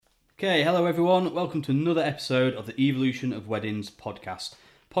Okay, hello everyone. Welcome to another episode of the Evolution of Weddings podcast.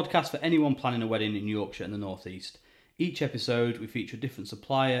 Podcast for anyone planning a wedding in Yorkshire and the North East. Each episode we feature a different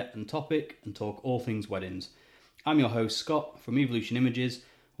supplier and topic and talk all things weddings. I'm your host Scott from Evolution Images,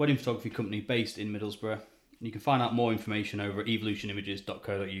 wedding photography company based in Middlesbrough. And you can find out more information over at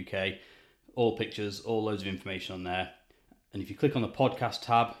evolutionimages.co.uk. All pictures, all loads of information on there. And if you click on the podcast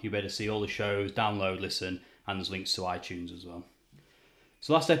tab, you'll be able to see all the shows, download, listen, and there's links to iTunes as well.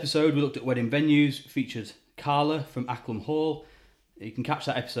 So last episode we looked at wedding venues, featured Carla from Acklam Hall. You can catch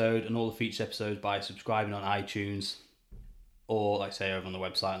that episode and all the featured episodes by subscribing on iTunes or, like I say, over on the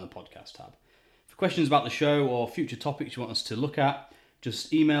website on the podcast tab. For questions about the show or future topics you want us to look at,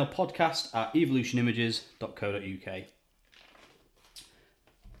 just email podcast@evolutionimages.co.uk.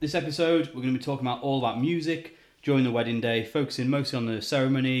 This episode we're going to be talking all about music during the wedding day, focusing mostly on the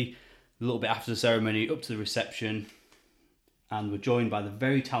ceremony, a little bit after the ceremony, up to the reception. And we're joined by the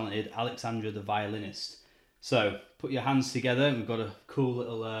very talented Alexandra, the violinist. So, put your hands together, and we've got a cool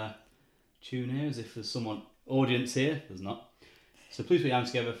little tune here, as if there's someone, audience here. There's not. So please put your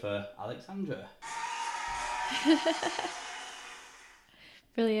hands together for Alexandra.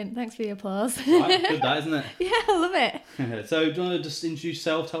 Brilliant, thanks for the applause. Right, good that, isn't it? Yeah, I love it. So, do you want to just introduce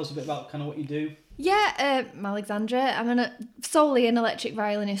yourself, tell us a bit about kind of what you do? Yeah, I'm Alexandra. I'm solely an electric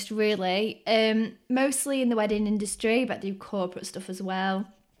violinist, really. Mostly in the wedding industry, but I do corporate stuff as well.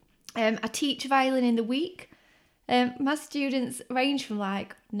 I teach violin in the week. My students range from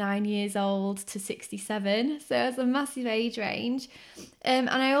like 9 years old to 67, so it's a massive age range. And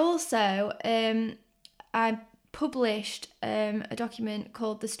I also I published a document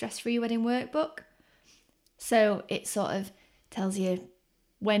called the Stress-Free Wedding Workbook. So it sort of tells you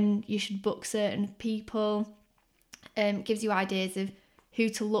when you should book certain people, gives you ideas of who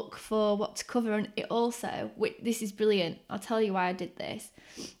to look for, what to cover, and it also, this is brilliant, I'll tell you why I did this,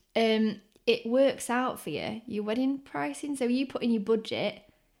 it works out for you, your wedding pricing, so you put in your budget,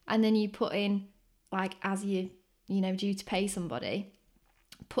 and then you put in, like, as you due to pay somebody,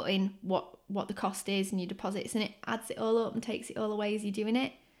 put in what the cost is and your deposits, and it adds it all up and takes it all away as you're doing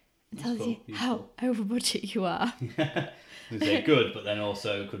it, and tells you how over budget you are. They're good, but then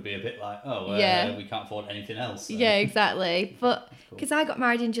also could be a bit like, we can't afford anything else. So. Yeah, exactly. But Cool. because I got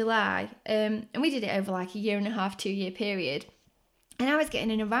married in July, and we did it over like a 1.5 2 year period, and I was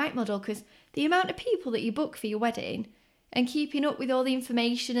getting in a right muddle because the amount of people that you book for your wedding and keeping up with all the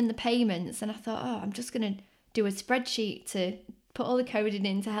information and the payments, and I thought, I'm just going to do a spreadsheet to put all the coding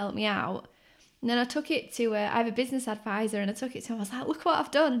in to help me out. And then I took it to, I have a business advisor, and I took it to him. I was like, look what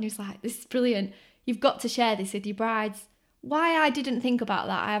I've done. And he was like, this is brilliant. You've got to share this with your brides. Why I didn't think about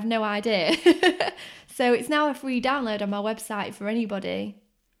that, I have no idea. So it's now a free download on my website for anybody.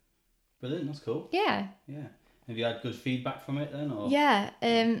 Brilliant, that's cool. Yeah. Yeah. Have you had good feedback from it then? Or? Yeah.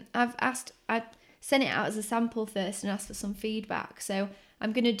 I sent it out as a sample first and asked for some feedback. So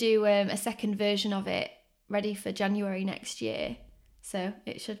I'm going to do a second version of it ready for January next year. So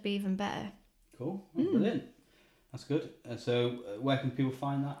it should be even better. Cool. Oh, brilliant. That's good. So where can people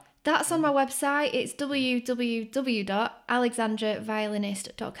find that? That's on my website. It's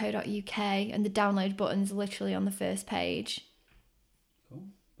www.alexandraviolinist.co.uk, and the download button's literally on the first page. Cool.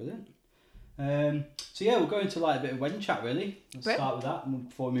 Brilliant. So yeah, we'll go into like a bit of wedding chat really. Let's start with that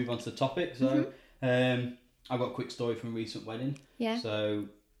before we move on to the topic. So I've got a quick story from a recent wedding. Yeah. So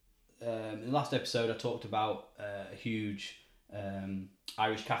in the last episode I talked about a huge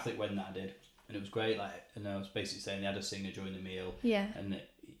Irish Catholic wedding that I did. And it was great, and I was basically saying they had a singer during the meal. Yeah. And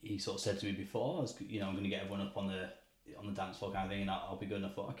he sort of said to me before, I'm going to get everyone up on the dance floor kind of thing, and I'll be good. And I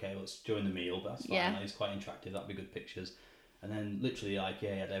thought, okay, well, it's during the meal, but that's fine. Yeah. It's quite interactive. That'd be good pictures. And then literally, he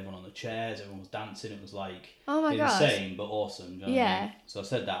had everyone on the chairs, everyone was dancing. It was like insane, but awesome. Do you know what I mean? So I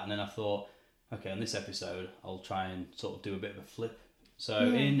said that, and then I thought, okay, on this episode, I'll try and sort of do a bit of a flip. So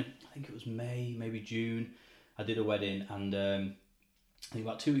in, I think it was May, maybe June, I did a wedding, and I think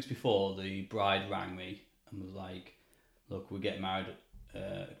about 2 weeks before, the bride rang me and was like, look, we're getting married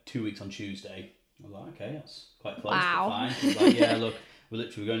 2 weeks on Tuesday. I was like, okay, that's quite close. Wow. Fine. She was like, yeah, look, we're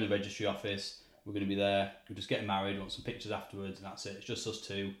going to the registry office. We're going to be there. We're just getting married. We want some pictures afterwards, and that's it. It's just us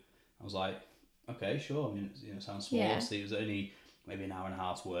two. I was like, okay, sure. I mean, it sounds small. Yeah. Obviously, it was only maybe an hour and a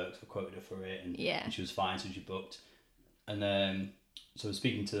half's work. So I quoted her for it, and she was fine, so she booked. And so I was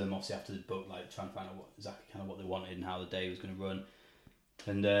speaking to them, obviously, after the book, trying to find out what they wanted and how the day was going to run.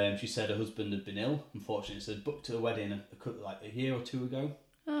 And she said her husband had been ill, unfortunately. So they booked a wedding a year or two ago.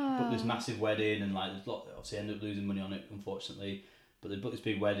 Booked this massive wedding, and obviously ended up losing money on it, unfortunately. But they booked this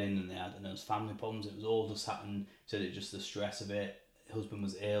big wedding, and there was family problems. It was all just happened. Said it just the stress of it. Her husband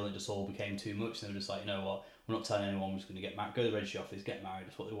was ill. It just all became too much. And they were just like, you know what? we're not telling anyone we're just going to get married. Go to the registry office, get married.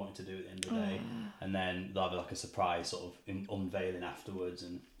 That's what they wanted to do at the end of the day. And then they'll have like a surprise sort of unveiling afterwards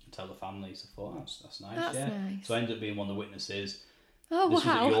and tell the family. So I thought, that's nice. That's yeah. nice. So I ended up being one of the witnesses. Oh, this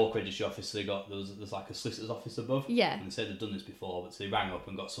wow. was at York Registry Office. So there's like a solicitor's office above. Yeah. And they said they'd done this before, but so they rang up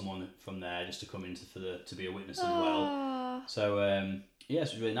and got someone from there just to come in to be a witness as well. So so it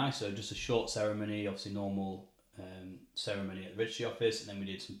was really nice. So just a short ceremony, obviously normal ceremony at the registry office, and then we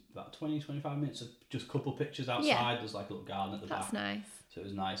did about 20-25 minutes of just a couple pictures outside. Yeah. There's like a little garden at the back. That's nice. So it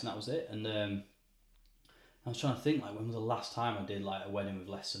was nice, and that was it. And I was trying to think, like, when was the last time I did like a wedding with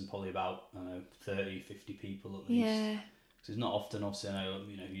less than probably about, I don't know, 30, 50 people at least. Yeah. Because it's not often, obviously, I know,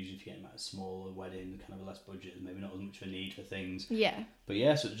 usually if you're getting like a smaller wedding, kind of a less budget, maybe not as much of a need for things. Yeah. But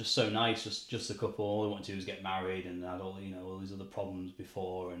yeah, so it was just so nice, just a couple, all they wanted to do was get married and had all, all these other problems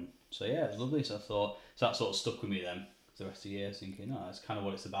before. And so yeah, it was lovely. So I thought, so that sort of stuck with me then for the rest of the year, thinking, that's kind of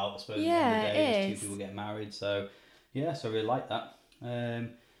what it's about, I suppose. Yeah, at the end of the day, it is is. 2 people getting married. So yeah, so I really like that.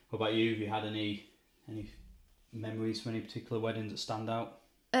 What about you? Have you had any memories from any particular weddings that stand out?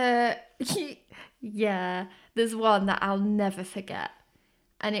 Yeah, there's one that I'll never forget,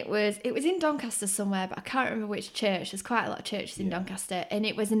 and it was in Doncaster somewhere, but I can't remember which church. There's quite a lot of churches in Doncaster, and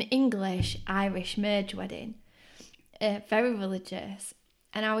it was an English-Irish merge wedding, very religious.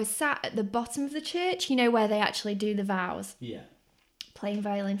 And I was sat at the bottom of the church, where they actually do the vows. Yeah. Playing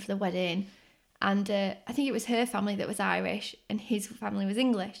violin for the wedding, and I think it was her family that was Irish, and his family was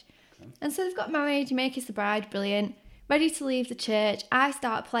English. Okay. And so they've got married. You make us the bride, brilliant. Ready to leave the church, I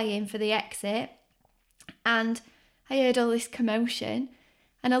start playing for the exit, and I heard all this commotion,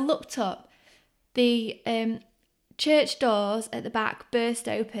 and I looked up. The church doors at the back burst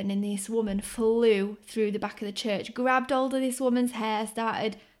open, and this woman flew through the back of the church, grabbed hold of this woman's hair,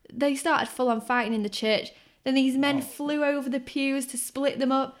 they started full on fighting in the church. Then these men flew over the pews to split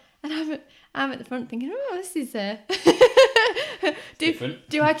them up, and I'm at the front thinking, this is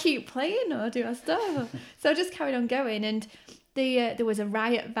do I keep playing or do I stop? So I just carried on going, and there was a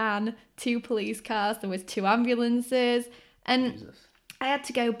riot van, 2 police cars, there was 2 ambulances, and Jesus. I had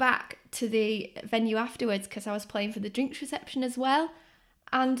to go back to the venue afterwards because I was playing for the drinks reception as well.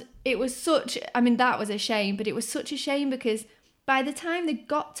 And it was that was a shame, but it was such a shame because by the time they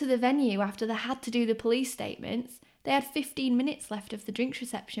got to the venue after they had to do the police statements, they had 15 minutes left of the drinks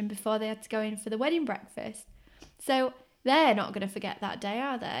reception before they had to go in for the wedding breakfast. So they're not going to forget that day,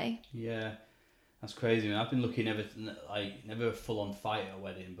 are they? Yeah, that's crazy. I mean, I've been lucky, never a full-on fight at a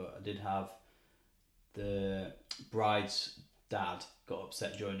wedding, but I did have the bride's dad got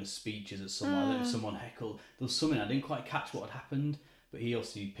upset during the speeches at someone. I don't know if someone heckled. There was something, I didn't quite catch what had happened, but he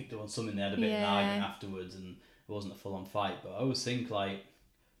obviously picked up on something. They had a bit of an argument afterwards, and it wasn't a full-on fight. But I always think, like,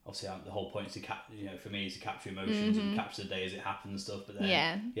 obviously the whole point is to for me is to capture emotions and capture the day as it happens and stuff. But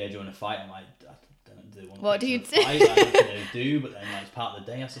then during a fight, I'm like, I don't know, do they want what to do you do? I don't know what they do, but then like, it's part of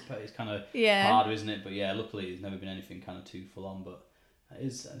the day, I suppose. It's kind of harder, isn't it? But yeah, luckily there's never been anything kind of too full on. But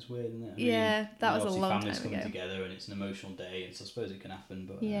that's weird, isn't it? I mean, that was a long time ago. Families coming together, and it's an emotional day, and so I suppose it can happen.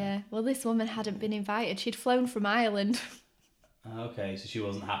 But well, this woman hadn't been invited. She'd flown from Ireland. Okay, so she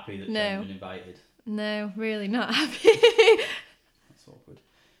wasn't happy that she hadn't been invited. No, really not happy. That's awkward.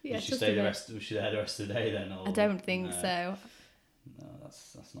 Yeah, was she there the rest of the day then? Or, I don't think so. No,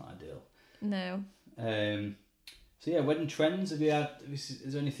 that's not ideal. No. So yeah, wedding trends. Have you had? Is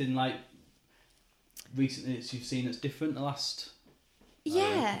there anything like recently that you've seen that's different the last couple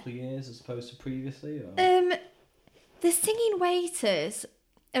of years as opposed to previously? Or? The singing waiters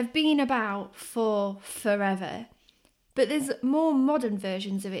have been about for forever, but there's more modern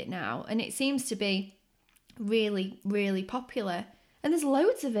versions of it now, and it seems to be really, really popular. And there's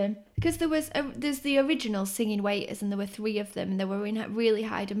loads of them because there's the original singing waiters, and there were 3 of them, and they were in really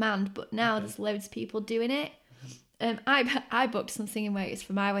high demand. But now there's loads of people doing it. I booked some singing waiters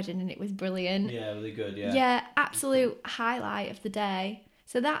for my wedding, and it was brilliant. Yeah, really good. Yeah. Yeah, absolute highlight of the day.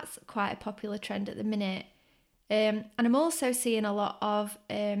 So that's quite a popular trend at the minute. And I'm also seeing a lot of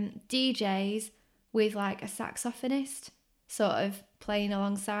DJs with like a saxophonist sort of playing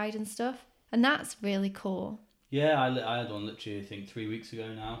alongside and stuff, and that's really cool. Yeah, I had one literally, I think 3 weeks ago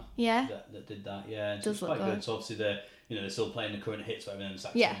now. Yeah. That did that. Yeah, and so it's quite good. So obviously they're still playing the current hits, but then the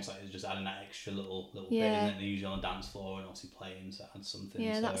saxophone's like it's just adding that extra little bit, and then they're usually on the dance floor and obviously playing, so it adds something.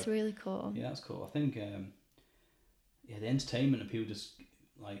 Yeah, so, that's really cool. Yeah, that's cool. I think the entertainment and people just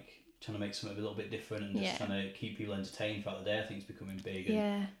like trying to make something a little bit different and just trying to keep people entertained throughout the day, I think it's becoming big.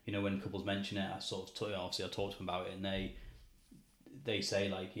 And when couples mention it, I sort of obviously I talked to them about it, and they say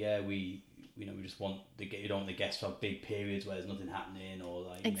like, we just want you don't want the guests to have big periods where there's nothing happening, or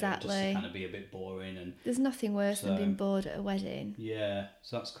like just to kind of be a bit boring. And there's nothing worse than being bored at a wedding. Yeah,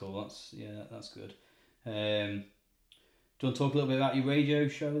 so that's cool. That's good. Do you want to talk a little bit about your radio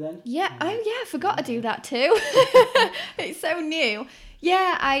show then? Yeah. Oh, yeah. I forgot to do that too. It's so new.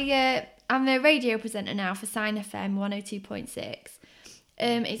 Yeah, I'm a radio presenter now for Sign FM 102.6.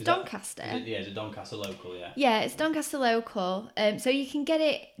 It's Doncaster. Is it Doncaster local? Yeah. Yeah, it's Doncaster local. So you can get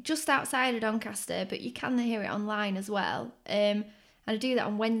it just outside of Doncaster, but you can hear it online as well. And I do that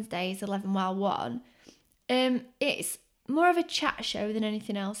on Wednesdays, 11 while 1. It's more of a chat show than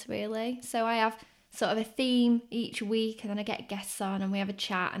anything else, really. So I have sort of a theme each week, and then I get guests on and we have a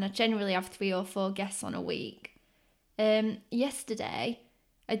chat, and I generally have 3 or 4 guests on a week. Yesterday,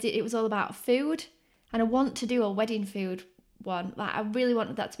 it was all about food, and I want to do a wedding food one. Like, I really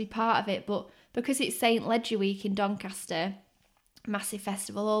wanted that to be part of it, but because it's St. Ledger Week in Doncaster, massive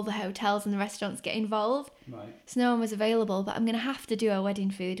festival, all the hotels and the restaurants get involved. Right. So no one was available, but I'm going to have to do a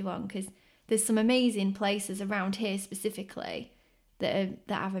wedding food one because there's some amazing places around here specifically that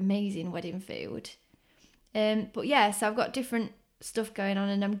have amazing wedding food. But yeah, so I've got different stuff going on,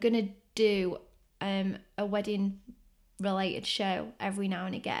 and I'm going to do a wedding related show every now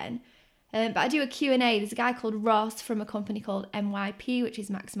and again. But I do a Q&A. There's a guy called Ross from a company called MYP, which is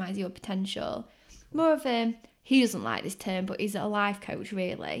Maximise Your Potential. More of he doesn't like this term, but he's a life coach,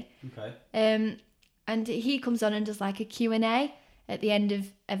 really. Okay. And he comes on and does like a Q&A at the end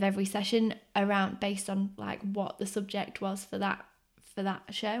of every session based on like what the subject was for that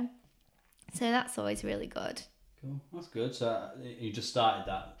show. So that's always really good. Cool. That's good. So you just started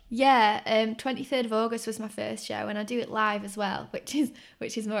that? Yeah, 23rd of August was my first show, and I do it live as well, which is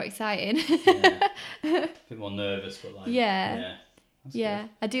more exciting. Yeah. A bit more nervous, but like... Yeah. Good.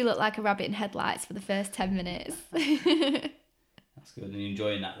 I do look like a rabbit in headlights for the first 10 minutes. That's good. And you're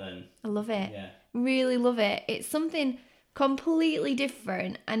enjoying that then? I love it. Yeah. Really love it. It's something completely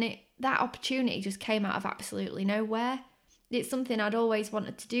different, and that opportunity just came out of absolutely nowhere. It's something I'd always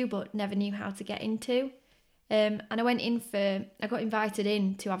wanted to do but never knew how to get into. And I got invited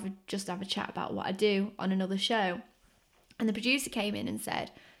in to have a chat about what I do on another show. And the producer came in and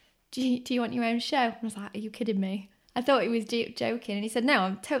said, do you want your own show? And I was like, are you kidding me? I thought he was joking. And he said, no,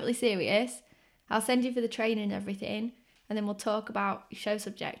 I'm totally serious. I'll send you for the training and everything, and then we'll talk about your show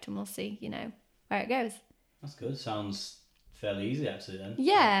subject and we'll see, where it goes. That's good. Sounds fairly easy actually then.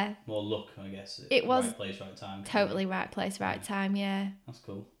 Yeah. More luck, I guess. It was right place, right time. Totally right place, right time, yeah. That's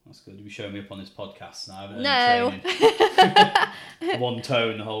cool. That's good. You'll be showing me up on this podcast now, haven't No. One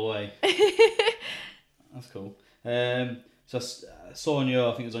tone the whole way. That's cool. So I saw on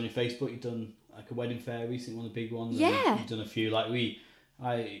I think it was on your Facebook, you've done like a wedding fair recently, one of the big ones. Yeah. You've done a few.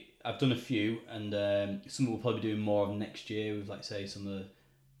 I've done a few, and some we'll probably be doing more of next year with, like, say, some of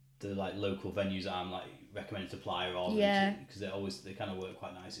the like local venues that I'm like recommended to apply of. Yeah. Because they kind of work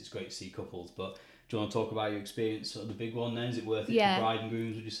quite nice. It's great to see couples. But do you want to talk about your experience of the big one then? Is it worth it for bride and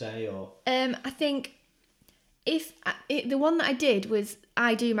grooms, would you say? Or I think the one that I did was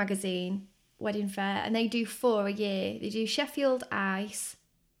I Do Magazine Wedding Fair, and they do 4 a year. They do Sheffield Ice,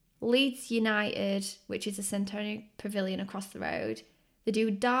 Leeds United, which is a Centenary Pavilion across the road. They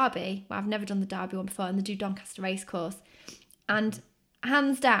do Derby. Well, I've never done the Derby one before, and they do Doncaster Racecourse. And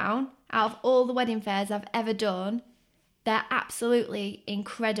hands down, out of all the wedding fairs I've ever done, they're absolutely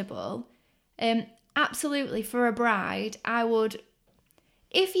incredible. Absolutely, for a bride, I would,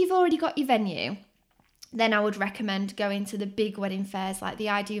 if you've already got your venue, then I would recommend going to the big wedding fairs like the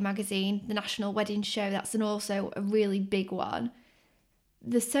I Do Magazine, the National Wedding Show. That's also a really big one.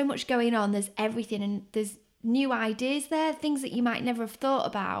 There's so much going on. There's everything, and there's new ideas there, things that you might never have thought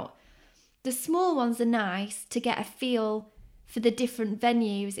about. The small ones are nice to get a feel for the different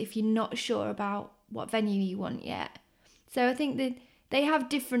venues if you're not sure about what venue you want yet. So I think that they have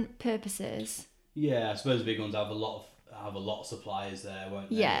different purposes. Yeah, I suppose the big ones have a lot of suppliers there, won't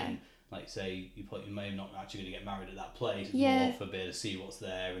they? Yeah. And like say, you may not actually going to get married at that place. It's Yeah. more for a bit to see what's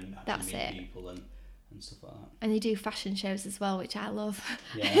there and actually meet people and stuff like that. And they do fashion shows as well, which I love.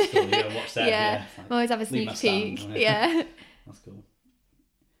 Yeah, that's cool. You watch that. Yeah, Like, I always have a sneak peek. Yeah. That's cool.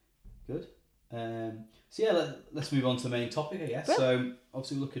 Good. So yeah, let's move on to the main topic, I guess. Well, so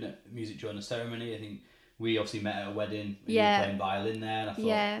obviously we're looking at music during the ceremony. I think we obviously met at a wedding. And Yeah. You were playing violin there, and I thought,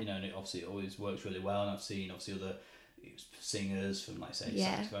 Yeah. and it obviously always works really well. And I've seen obviously other singers from like say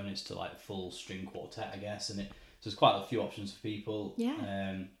Yeah. saxophonists to like full string quartet, I guess, and so there's quite a few options for people.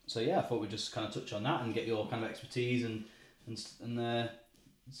 Yeah. So yeah, I thought we'd just kind of touch on that and get your kind of expertise and just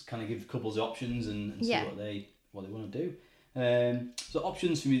kind of give couples the options and see what they want to do. So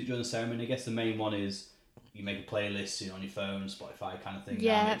options for music during the ceremony, I guess the main one is you make a playlist on your phone, Spotify kind of thing.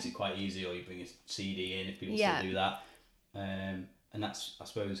 Yeah. That makes it quite easy, or you bring a CD in if people still do that. And that's, I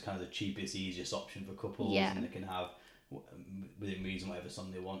suppose, kind of the cheapest, easiest option for couples, and they can have within reason whatever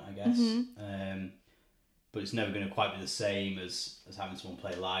song they want, I guess. but it's never going to quite be the same as having someone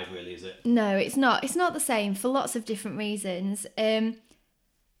play live, really, is it? No, it's not. It's not the same for lots of different reasons. When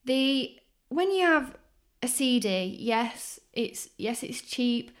you have a CD, yes, it's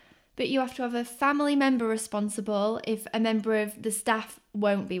cheap, but you have to have a family member responsible if a member of the staff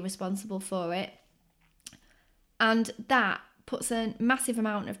won't be responsible for it. And that puts a massive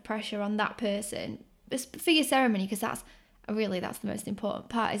amount of pressure on that person for your ceremony, because that's the most important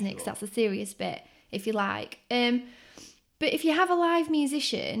part, isn't it? Because that's the serious bit, if you like. But if you have a live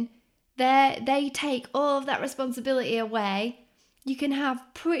musician, they take all of that responsibility away. You can have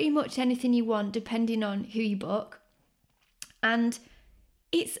pretty much anything you want depending on who you book. And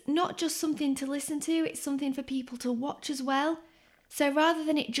it's not just something to listen to, it's something for people to watch as well. So rather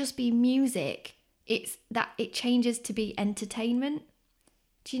than it just be music, it changes to be entertainment.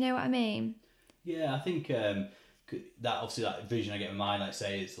 Do you know what I mean? Yeah, I think that obviously that vision I get in mind, like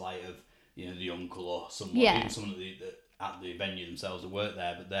say, it's like of, you know, the uncle or someone, even someone at the venue themselves that work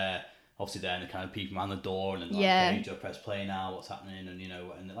there, but they're obviously there and they're kind of peeping around the door and then like, okay, do I press play now? What's happening? And, you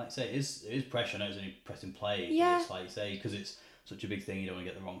know, and like I say, it is pressure. I know it's only pressing play. Yeah. But it's like you say, because it's such a big thing, you don't want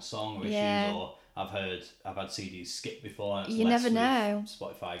to get the wrong song or issues, or I've had CDs skip before. And it's you never know.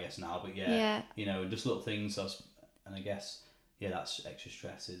 Spotify, I guess, now, but you know, just little things. And I guess, that's extra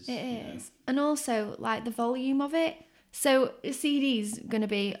stress. It is. And also, like, the volume of it. So a CD's going to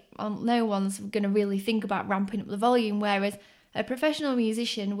be, no one's going to really think about ramping up the volume, whereas a professional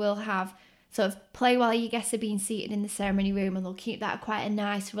musician will have sort of play while your guests are being seated in the ceremony room, and they'll keep that quite a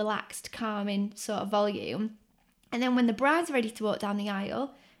nice, relaxed, calming sort of volume. And then when the bride's ready to walk down the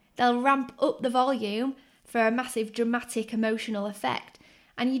aisle, they'll ramp up the volume for a massive, dramatic, emotional effect.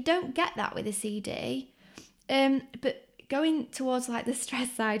 And you don't get that with a CD. But going towards like the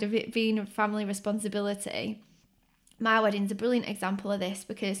stress side of it being a family responsibility, my wedding's a brilliant example of this,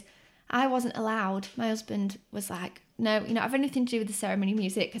 because I wasn't allowed. My husband was like, no, you're not having anything to do with the ceremony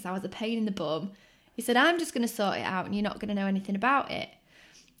music, because I was a pain in the bum. He said, I'm just going to sort it out and you're not going to know anything about it.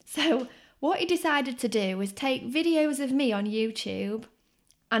 So what he decided to do was take videos of me on YouTube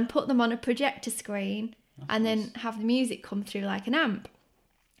and put them on a projector screen and then have the music come through like an amp.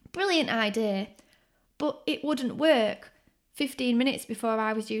 Brilliant idea. But it wouldn't work 15 minutes before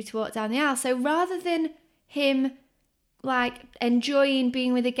I was due to walk down the aisle. So rather than him like enjoying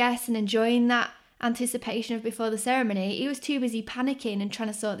being with the guests and enjoying that anticipation of before the ceremony, he was too busy panicking and trying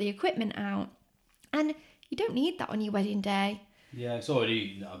to sort the equipment out. And you don't need that on your wedding day. Yeah, it's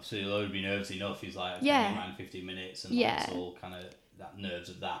already, obviously, it'll already be nervous enough. He's like, around 15 minutes, and it's all kind of that nerves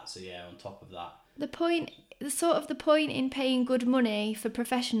of that. So on top of that. The point in paying good money for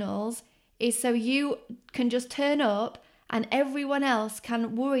professionals is so you can just turn up and everyone else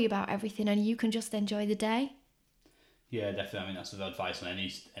can worry about everything and you can just enjoy the day. Yeah, definitely. I mean, that's the advice on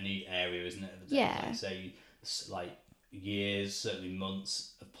any area, isn't it? Yeah. Like say, like years, certainly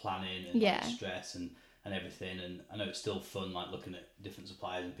months of planning and like stress and everything. And I know it's still fun, like looking at different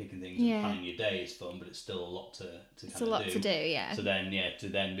suppliers and picking things and planning your day is fun, but it's still a lot to it's a lot to do, yeah. So then, to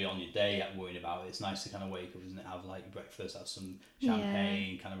then be on your day worrying about it, it's nice to kind of wake up, isn't it? Have like breakfast, have some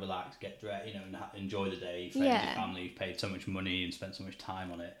champagne, kind of relax, get dressed, and enjoy the day. Friends and family, you've paid so much money and spent so much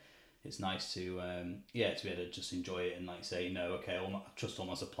time on it. It's nice to to be able to just enjoy it and like say, no, okay, I trust all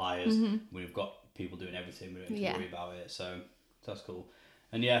my suppliers. We've got people doing everything. We don't need to worry about it. So that's cool.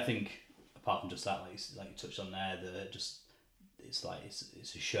 And I think apart from just that, like you touched on there, it's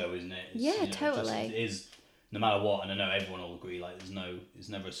a show, isn't it? Totally. It is, no matter what, and I know everyone will agree. Like it's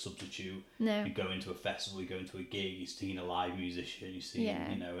never a substitute. No. You go into a festival, you go into a gig, you're seeing a live musician, you see,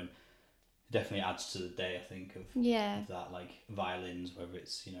 and definitely adds to the day, I think, of that, like violins, whether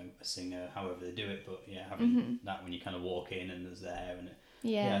it's a singer, however they do it, but having that when you kind of walk in and there's there, and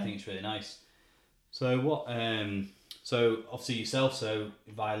I think it's really nice. So what so obviously yourself, so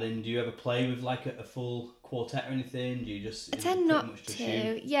violin, do you ever play with like a full quartet or anything? Do you just I tend not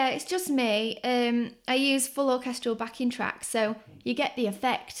to. Yeah, it's just me. I use full orchestral backing tracks, so you get the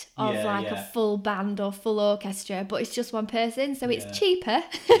effect of a full band or full orchestra, but it's just one person, so it's cheaper.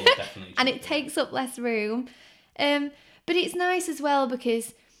 Definitely and it takes up less room. But it's nice as well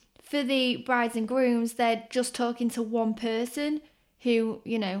because for the brides and grooms, they're just talking to one person who,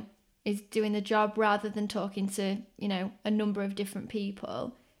 is doing the job rather than talking to, a number of different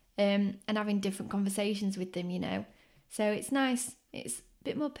people and having different conversations with them, So it's nice. It's a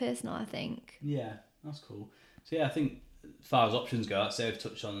bit more personal, I think. Yeah, that's cool. So I think as far as options go, I'd say I've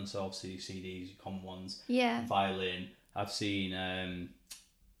touched on, so obviously CDs, your common ones. Yeah. Violin. I've seen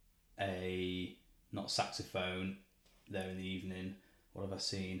not saxophone there in the evening. What have I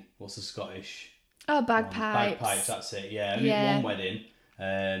seen? What's the Scottish? Oh, bagpipes. Bagpipes, that's it. Yeah, I mean, one wedding.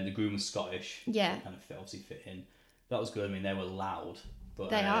 The groom was Scottish. Yeah. So kind of obviously fit in. That was good. I mean, they were loud. But,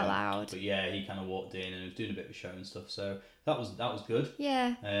 They are loud. But yeah, he kind of walked in and was doing a bit of a show and stuff. So that was good.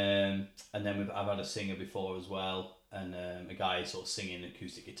 Yeah. And then I've had a singer before as well, and a guy sort of singing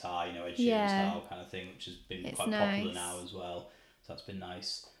acoustic guitar, you know, Ed Sheeran style kind of thing, which has been quite popular now as well. So that's been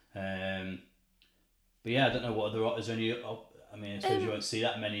nice. But yeah, I don't know what other. Is there any? I mean, I suppose you won't see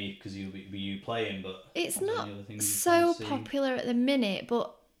that many because you'll be you playing, but it's not so popular at the minute.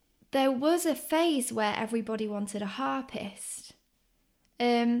 But there was a phase where everybody wanted a harpist.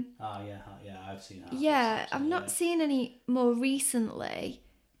 Yeah, I've seen that. Yeah, I've not seen any more recently.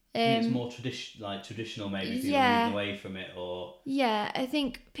 It's more traditional, maybe people moving away from it, or I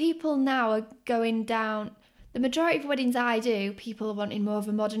think people now are going down. The majority of weddings I do, people are wanting more of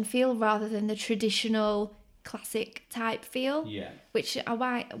a modern feel rather than the traditional classic type feel. Yeah, which is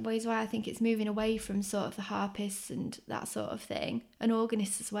why I think it's moving away from sort of the harpists and that sort of thing, and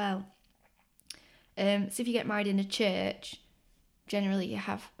organists as well. So if you get married in a church, generally you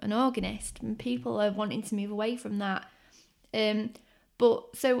have an organist, and people are wanting to move away from that.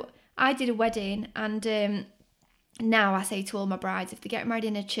 But so I did a wedding, and now I say to all my brides, if they get married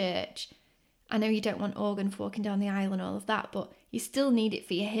in a church, I know you don't want organ for walking down the aisle and all of that, but you still need it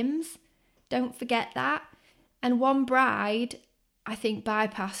for your hymns. Don't forget that. And one bride, I think,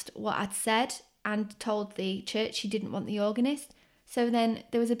 bypassed what I'd said and told the church she didn't want the organist. So then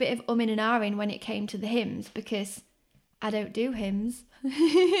there was a bit of and ahhing when it came to the hymns, because I don't do hymns.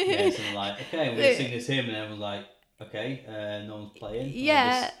 Yeah, something like, okay, we're going to sing this hymn, and everyone's like, okay, no one's playing.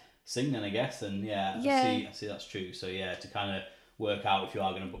 Yeah. Just sing then, I guess. And I see that's true. So yeah, to kind of work out if you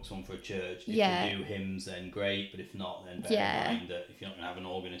are going to book someone for a church, if you do hymns, then great. But if not, then bear in mind that if you're not going to have an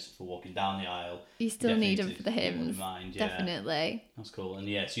organist for walking down the aisle, you still need them for the hymns. Mind. Definitely. That's cool. And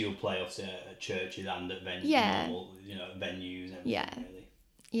so you'll play obviously at churches and at venues, normal, venues and everything, really.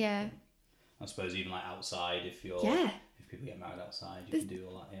 Yeah. I suppose even like outside, if people get married outside, you can do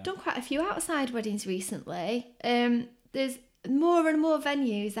all that. Yeah. Done quite a few outside weddings recently. There's more and more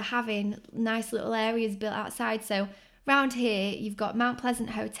venues are having nice little areas built outside. So round here, you've got Mount Pleasant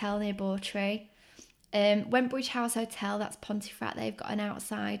Hotel near Bawtry, Wentbridge House Hotel, that's Pontefract. They've got an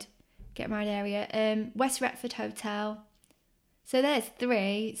outside get married area. West Retford Hotel. So there's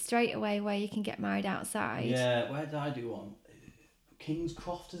 3 straight away where you can get married outside. Yeah, where did I do one? King's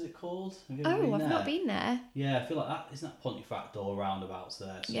Croft, is it called? I've not been there. Yeah, I feel like that isn't that Pontefract or roundabouts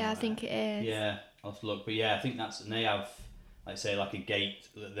there somewhere? Yeah, I think it is. Yeah, I'll have to look. But yeah, I think and they have, like say, like a gate.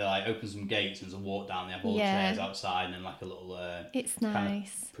 They like open some gates and there's a walk down. They have all the chairs outside and then like a little it's nice kind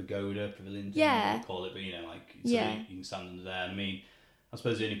of pagoda, pavilion, yeah, they call it. But so you can stand under there. I mean, I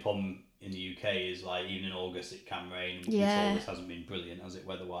suppose the only problem in the UK is like even in August it can rain. Which August hasn't been brilliant, has it,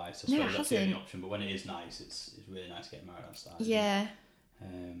 weather-wise? I suppose that's the only option. But when it is nice, it's really nice getting married outside. Yeah.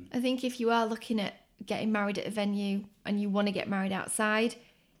 I think if you are looking at getting married at a venue and you want to get married outside,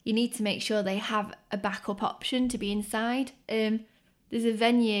 you need to make sure they have a backup option to be inside. There's a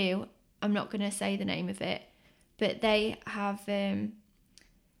venue, I'm not going to say the name of it, but they have an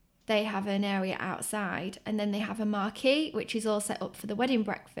area outside, and then they have a marquee which is all set up for the wedding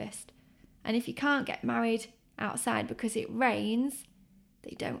breakfast. And if you can't get married outside because it rains,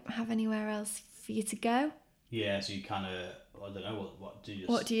 they don't have anywhere else for you to go. Yeah, so you kind of, I don't know, what do you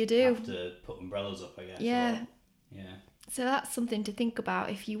What do you do? Have to put umbrellas up, I guess. Yeah. Yeah. So that's something to think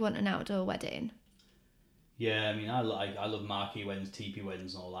about if you want an outdoor wedding. Yeah, I mean, I love marquee weddings, teepee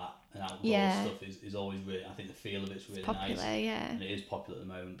weddings and all that. And outdoor stuff is always really, I think the feel of it's really popular, nice. Yeah. And it is popular at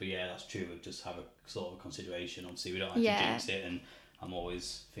the moment. But yeah, that's true. We just have a sort of a consideration. Obviously, we don't like to jinx it, and I'm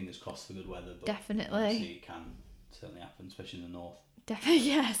always fingers crossed for good weather. But definitely. Obviously, it can certainly happen, especially in the north. Definitely,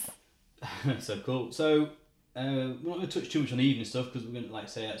 yes. So cool. So we're not going to touch too much on the evening stuff because we're going to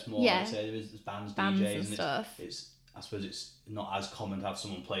say it's more like say there's bands, DJs, and stuff. I suppose it's not as common to have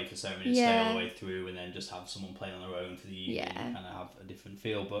someone play for ceremony and stay all the way through, and then just have someone play on their own for the evening and kind of have a different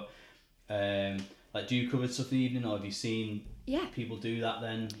feel. But do you cover stuff in the evening, or have you seen people do that?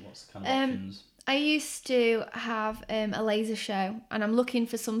 Then what's the kind of options? I used to have a laser show, and I'm looking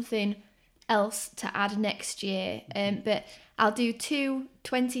for something else to add next year. But I'll do 2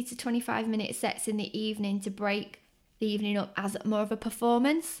 20 to 25 minute sets in the evening to break the evening up as more of a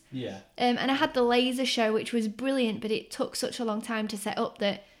performance. Yeah. And I had the laser show, which was brilliant, but it took such a long time to set up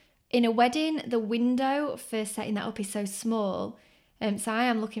that in a wedding, the window for setting that up is so small. So I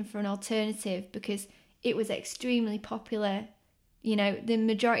am looking for an alternative because it was extremely popular. You know, the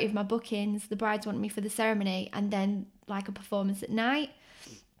majority of my bookings, the brides want me for the ceremony and then like a performance at night.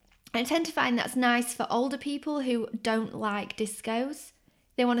 I tend to find that's nice for older people who don't like discos.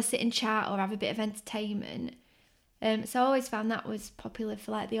 They want to sit and chat or have a bit of entertainment. So I always found that was popular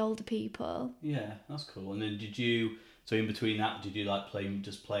for like the older people. Yeah, that's cool. And then so in between that, did you like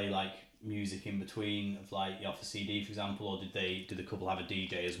play like music in between of like off a CD, for example, or did the couple have a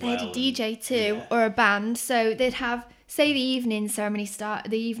DJ as well? They had a DJ too, or a band. So they'd have, say, the evening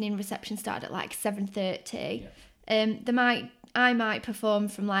reception started at like 7:30. Yeah. I might perform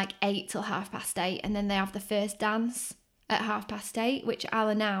from like 8 till 8:30, and then they have the first dance at 8:30, which I'll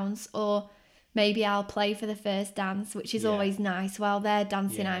announce, or maybe I'll play for the first dance, which is always nice. While they're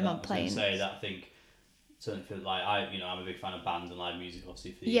dancing, I'm on playing. Say that I think. Certainly for like I'm a big fan of bands and live music.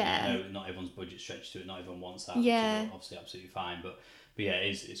 Obviously, not everyone's budget stretched to it. Not everyone wants that. Yeah, which is obviously absolutely fine. But yeah,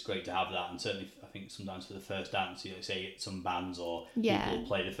 it's great to have that. And certainly, I think sometimes for the first dance, say some bands or people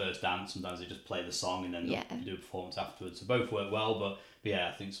play the first dance. Sometimes they just play the song and then they'll do a performance afterwards. So both work well. But yeah,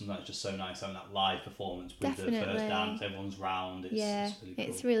 I think sometimes it's just so nice having that live performance with the first dance. Everyone's round. It's really cool.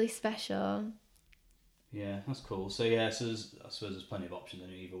 It's really special. Yeah, that's cool. So I suppose there's plenty of options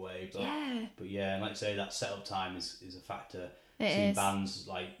in either way. But yeah, and like I say, that setup time is a factor. Seeing bands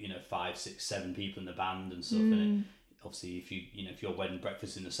like 5, 6, 7 people in the band and stuff. And obviously, if your wedding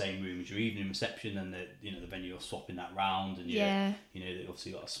breakfast in the same room as your evening reception, then the venue are swapping that round, and they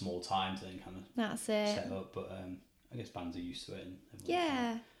obviously got a small time to then kind of set up. But I guess bands are used to it, and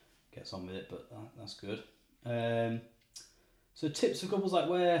everyone gets on with it. But that's good. So tips for couples, like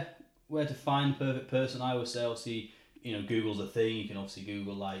where to find the perfect person. I always say, obviously, Google's a thing. You can obviously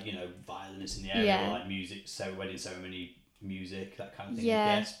Google like, violinists in the area, or like music, wedding ceremony music, that kind of thing,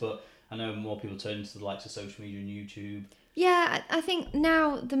 I guess. But I know more people turn to the likes of social media and YouTube. Yeah, I think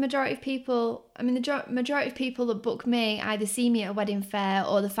now the majority of people that book me either see me at a wedding fair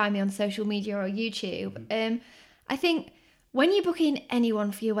or they find me on social media or YouTube. I think when you're booking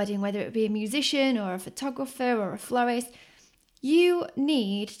anyone for your wedding, whether it be a musician or a photographer or a florist, you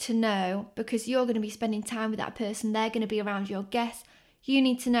need to know, because you're going to be spending time with that person, they're going to be around your guests. You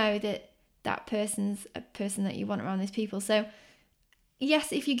need to know that person's a person that you want around these people. So,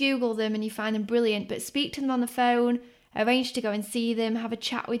 yes, if you Google them and you find them brilliant, but speak to them on the phone, arrange to go and see them, have a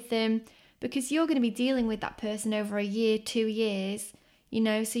chat with them, because you're going to be dealing with that person over a year, 2 years,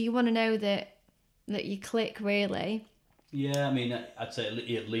 so you want to know that you click, really. Yeah, I mean, I'd say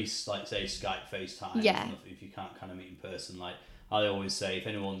at least, like, say, Skype, FaceTime. Yeah. If you can't kind of meet in person, like, I always say, if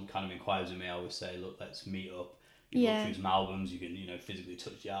anyone kind of inquires with me, I always say, look, let's meet up. You can look through some albums, you can, physically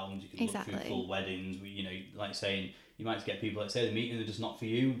touch the albums, you can look through full weddings. Like saying, you might get people that say the meeting are just not for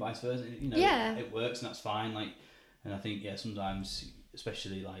you, vice versa. It works and that's fine. Like, and I think, sometimes,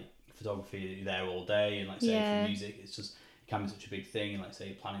 especially like photography, you're there all day, and like say for music, it can be such a big thing, and like say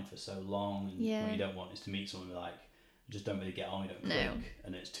you're planning for so long, and what you don't want is to meet someone like, just don't really get on, you don't click,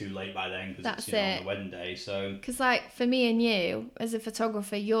 and it's too late by then because it's on the wedding day. So because like for me and you as a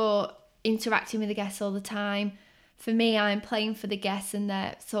photographer, you're interacting with the guests all the time. For me, I'm playing for the guests and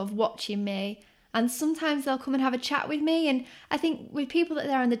they're sort of watching me, and sometimes they'll come and have a chat with me. And I think with people that are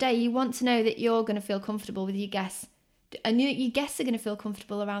there on the day, you want to know that you're going to feel comfortable with your guests, and your guests are going to feel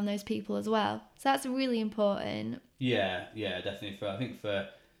comfortable around those people as well. So that's really important. Yeah, definitely. I think for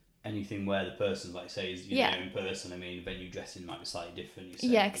anything where the person, like say, is in person, I mean, venue dressing might be slightly different.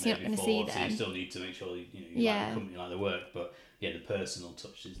 Because you're not going to see them. So you still need to make sure you like the company, like the work, but the personal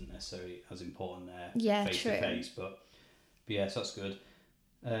touch isn't necessarily as important there, face to face. But so that's good.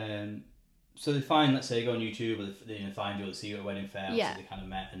 So they find, let's say, they go on YouTube, or they find you, or they see you at a wedding fair, they kind of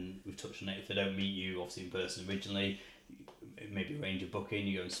met, and we've touched on it. If they don't meet you, obviously in person originally, maybe arrange a booking,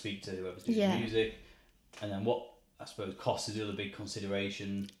 you go and speak to whoever's doing the music, and then what I suppose cost is the other big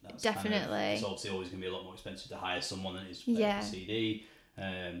consideration. That's definitely. It's obviously always going to be a lot more expensive to hire someone than it is to play a CD.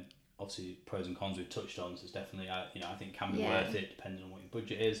 Obviously, pros and cons we've touched on, so it's definitely, I think, can be worth it depending on what your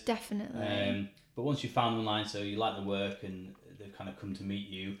budget is. Definitely. But once you've found them online, so you like the work and they've kind of come to meet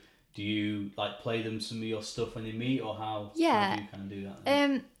you, do you like play them some of your stuff when they meet, or how do you kind of do that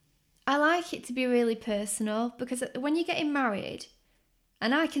then? I like it to be really personal, because when you're getting married,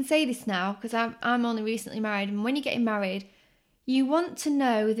 and I can say this now because I'm only recently married, and when you're getting married, you want to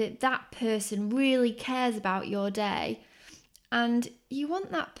know that person really cares about your day, and you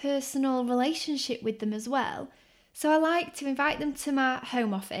want that personal relationship with them as well. So I like to invite them to my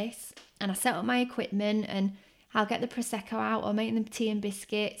home office, and I set up my equipment, and I'll get the Prosecco out or make them tea and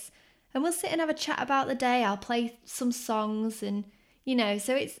biscuits, and we'll sit and have a chat about the day. I'll play some songs, and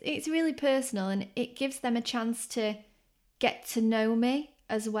so it's really personal, and it gives them a chance to get to know me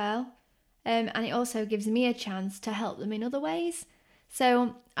as well, and it also gives me a chance to help them in other ways.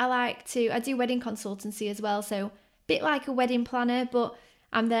 So I do wedding consultancy as well, so a bit like a wedding planner, but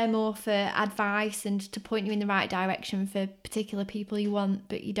I'm there more for advice and to point you in the right direction for particular people you want,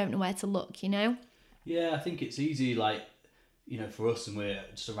 but you don't know where to look, Yeah, I think it's easy, like, for us, and we're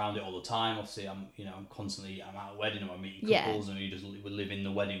just around it all the time. Obviously, I'm at a wedding, or I'm meeting couples, and we live in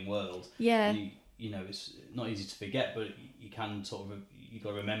the wedding world. Yeah. And it's not easy to forget, but you can you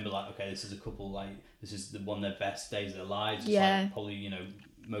got to remember, like, okay, this is a couple, like, this is one of their best days of their lives. It's like probably,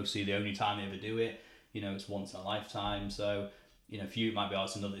 mostly the only time they ever do it. It's once in a lifetime. So, for you, it might be,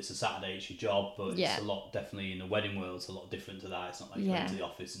 it's a Saturday, it's your job, but it's a lot, definitely in the wedding world, it's a lot different to that. It's not like going to the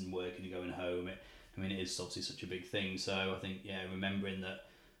office and working and going home. It is obviously such a big thing. So I think, remembering that,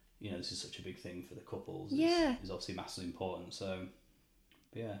 this is such a big thing for the couples is obviously massively important. So,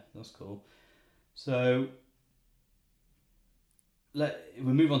 yeah, that's cool. So, we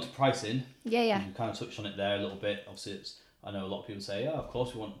move on to pricing. Yeah. We kind of touched on it there a little bit. Obviously, I know a lot of people say, of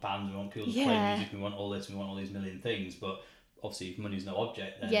course we want bands, we want people to play music, we want all this, we want all these million things. But obviously, if money's no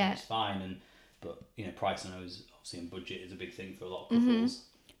object, then it's fine. But pricing, I know, is obviously, in budget is a big thing for a lot of couples.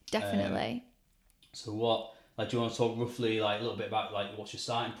 Definitely. So what, like, do you want to talk roughly, like, a little bit about, like, what's your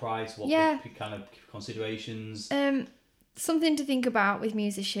starting price? What kind of considerations? Something to think about with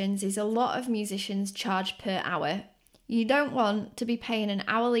musicians is a lot of musicians charge per hour. You don't want to be paying an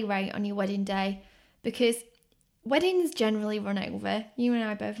hourly rate on your wedding day, because weddings generally run over. You and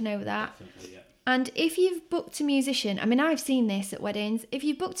I both know that. Definitely, yeah. And if you've booked a musician, I mean, I've seen this at weddings, if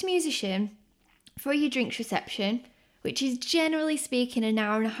you've booked a musician for your drinks reception, which is generally speaking an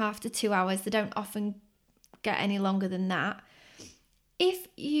hour and a half to 2 hours, they don't often get any longer than that. If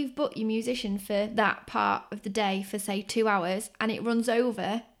you've booked your musician for that part of the day for, say, 2 hours, and it runs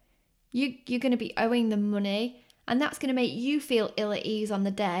over, you're going to be owing them money, and that's going to make you feel ill at ease on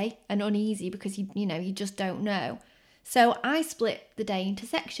the day and uneasy because you just don't know. So I split the day into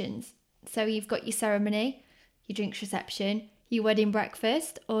sections. So you've got your ceremony, your drinks reception, your wedding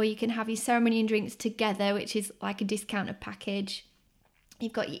breakfast, or you can have your ceremony and drinks together, which is like a discounted package.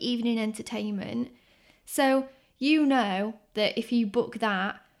 You've got your evening entertainment. So you know that if you book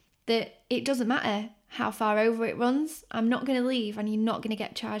that it doesn't matter how far over it runs. I'm not going to leave, and you're not going to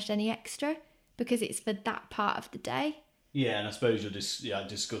get charged any extra because it's for that part of the day. Yeah, and I suppose you'll just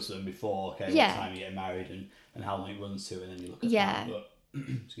discuss them before, what time you get married and how long it runs to, and then you look at that. But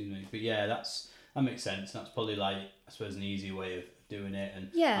excuse me. But yeah, that makes sense. That's probably, like, I suppose, an easy way of doing it.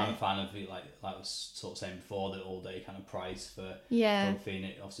 And I'm a fan of it, like I was sort of saying before, the all day kind of price for photography.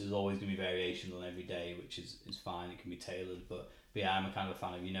 And obviously there's always going to be variations on every day, which is fine. It can be tailored, but yeah, I'm a kind of a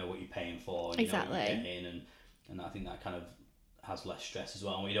fan of what you're paying for, and you know what you're getting, and I think that kind of has less stress as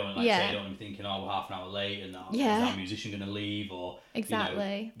well. And we don't want to be thinking, we're half an hour late, and is our musician going to leave? Or with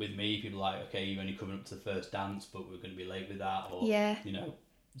me, people are like, okay, you're only coming up to the first dance, but we're going to be late with that, or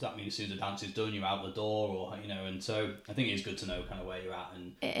does that mean as soon as the dance is done, you're out the door, or and so I think it's good to know kind of where you're at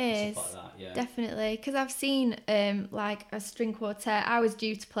and stuff like that. Yeah, definitely, because I've seen like a string quartet. I was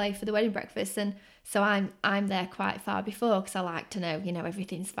due to play for the wedding breakfast, and so I'm there quite far before, because I like to know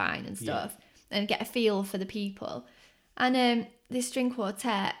everything's fine and stuff, and get a feel for the people. And this string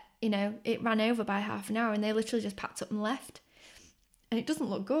quartet, it ran over by half an hour, and they literally just packed up and left. And it doesn't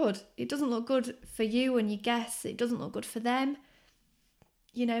look good. It doesn't look good for you and your guests. It doesn't look good for them.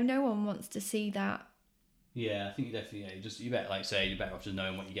 No one wants to see that. Yeah, I think you definitely, you better, like say, you're better off just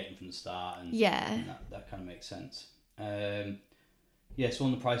knowing what you're getting from the start, and that kind of makes sense. So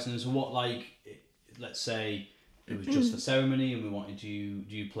on the pricing, so what, like, let's say it was just for ceremony, and we wanted you,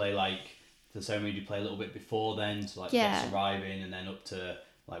 do you play, like, for the ceremony, do you play a little bit before then, to, like, guests arriving, and then up to,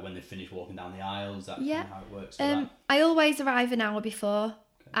 like, when they finish walking down the aisle? Is that kind of how it works for that? I always arrive an hour before.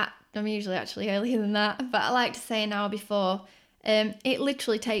 Okay. I'm usually actually earlier than that, but I like to say an hour before. It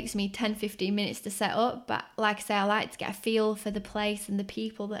literally takes me 10-15 minutes to set up, but like I say, I like to get a feel for the place and the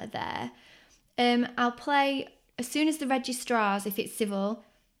people that are there. I'll play as soon as the registrars, if it's civil,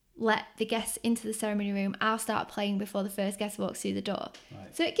 let the guests into the ceremony room. I'll start playing before the first guest walks through the door.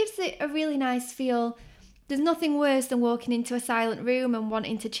 Right. So it gives it a really nice feel. There's nothing worse than walking into a silent room and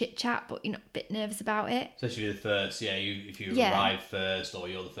wanting to chit chat, but you're not a bit nervous about it. Especially the first, if you arrive first, or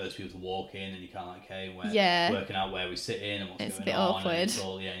you're the first people to walk in, and you kind of like, okay, working out where we sit in and what's it's going on. It's a bit awkward. And it's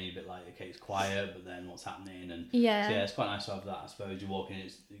all, and you're a bit like, okay, it's quiet, but then what's happening? And so it's quite nice to have that. I suppose you walk in,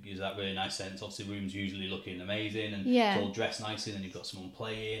 it gives that really nice sense. Obviously, the room's usually looking amazing, and it's all dressed nicely, and then you've got someone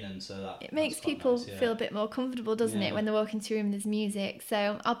playing, and so that it makes people feel a bit more comfortable, doesn't it, when they walk into a room and there's music.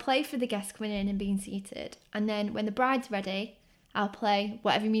 So I'll play for the guests coming in and being seated, and then when the bride's ready, I'll play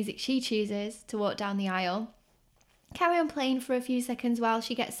whatever music she chooses to walk down the aisle. Carry on playing for a few seconds while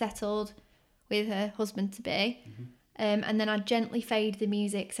she gets settled with her husband-to-be. And then I gently fade the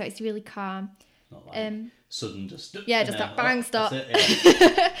music so it's really calm. Not like sudden just... just that bang stop. So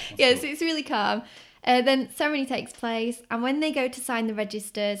it's really calm. Then ceremony takes place, and when they go to sign the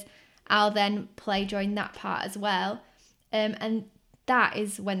registers, I'll then play during that part as well. And that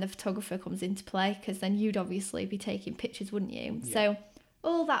is when the photographer comes into play, because then you'd obviously be taking pictures, wouldn't you? Yeah. So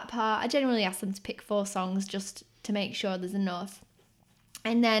all that part, I generally ask them to pick 4 songs just to make sure there's enough.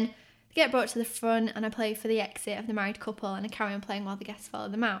 And then they get brought to the front and I play for the exit of the married couple, and I carry on playing while the guests follow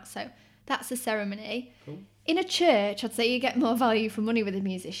them out. So that's the ceremony. Cool. In a church, I'd say you get more value for money with a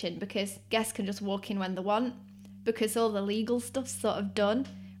musician, because guests can just walk in when they want, because all the legal stuff's sort of done.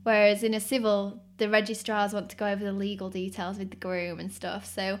 Whereas in a civil, the registrars want to go over the legal details with the groom and stuff.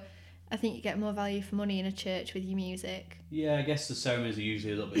 So I think you get more value for money in a church with your music. Yeah, I guess the ceremonies are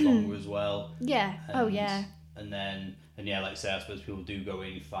usually a little bit longer as well. Yeah. Oh, yeah. And yeah, like I say, I suppose people do go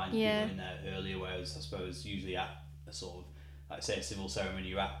in, you find people in there earlier, whereas I suppose usually at a sort of, like say, a civil ceremony,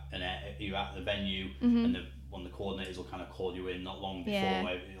 you're at the venue, and one of the coordinators will kind of call you in not long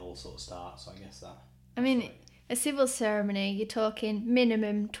before it all sort of starts. So I guess that. I mean, a civil ceremony, you're talking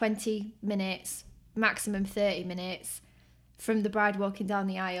minimum 20 minutes, maximum 30 minutes from the bride walking down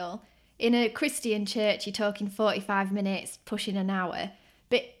the aisle. In a Christian church, you're talking 45 minutes, pushing an hour.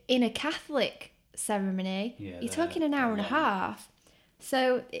 But in a Catholic ceremony, you're talking an hour and a half.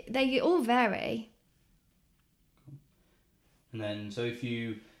 So they all vary. And then, so if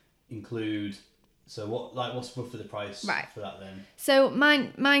you include, so what's roughly the price for that then? So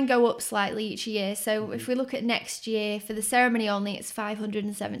mine go up slightly each year. So if we look at next year, for the ceremony only, it's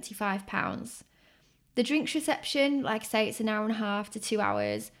 £575. The drinks reception, like I say, it's an hour and a half to 2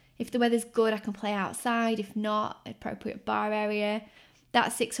 hours. If the weather's good, I can play outside. If not, appropriate bar area.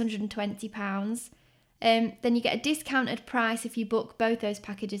 That's £620. Then you get a discounted price if you book both those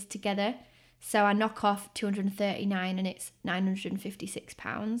packages together. So I knock off $239 and it's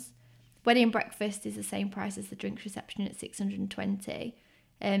 £956. Wedding breakfast is the same price as the drinks reception at $620.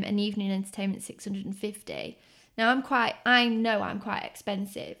 And evening entertainment $650. Now I know I'm quite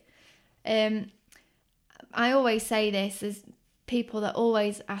expensive. I always say this, there's people that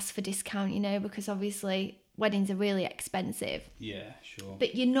always ask for discount, because obviously weddings are really expensive. Yeah, sure.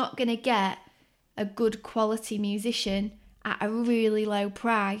 But you're not going to get a good quality musician at a really low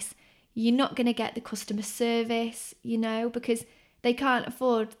price. You're not going to get the customer service, because they can't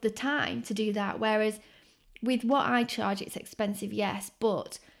afford the time to do that. Whereas with what I charge, it's expensive, yes,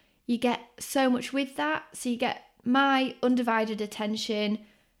 but you get so much with that. So you get my undivided attention.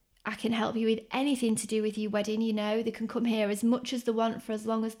 I can help you with anything to do with your wedding, They can come here as much as they want for as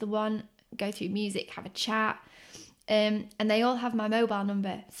long as they want, go through music, have a chat. And they all have my mobile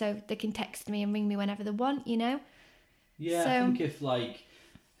number, so they can text me and ring me whenever they want, Yeah, So, I think if it's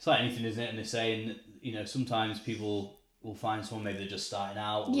like anything, isn't it? And they're saying, sometimes people will find someone, maybe they're just starting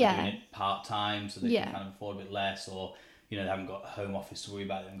out, or they're doing it part-time, so they can kind of afford a bit less, or, they haven't got a home office to worry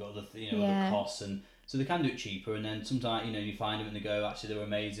about, they've got other, other costs, and so they can do it cheaper, and then sometimes, you find them and they go, actually, they're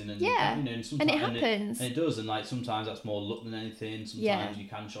amazing, and, and sometimes, and it happens. And it does, and sometimes that's more luck than anything, sometimes you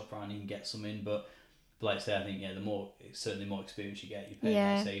can shop around and you can get some in, but like I say, I think, it's certainly more experience you get, you pay,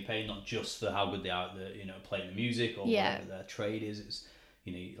 like I say, you pay not just for how good they are at, playing the music, or whatever their trade is, it's,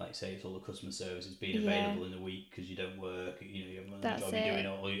 like I say, it's all the customer services being available in the week because you don't work, you haven't got the job you're doing,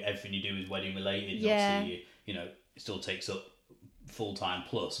 or everything you do is wedding related. Obviously, it still takes up full time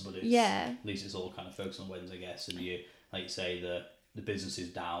plus, but it's at least it's all kind of focused on weddings, I guess. And you, like you say, the business is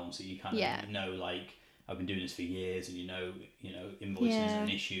down, so you kind of know, I've been doing this for years, and invoicing isn't an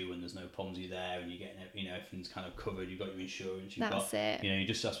issue, and there's no problems. You're there, and you're getting, everything's kind of covered. You've got your insurance. You've got, you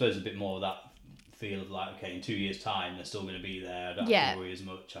just, I suppose, a bit more of that feel of okay, in 2 years' time they're still going to be there. I don't have to worry as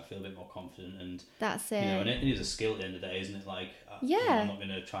much. I feel a bit more confident, and that's it. And it is a skill at the end of the day, isn't it? I'm not going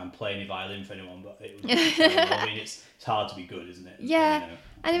to try and play any violin for anyone, but it's hard to be good, isn't it? Yeah.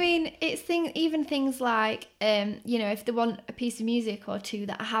 And I mean, it's even things like if they want a piece of music or two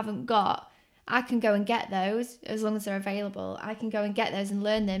that I haven't got, I can go and get those as long as they're available. I can go and get those and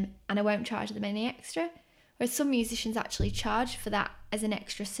learn them, and I won't charge them any extra. Whereas some musicians actually charge for that as an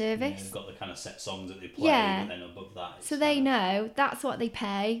extra service. Yeah, they've got the kind of set songs that they play, but then above that... So they know that's what they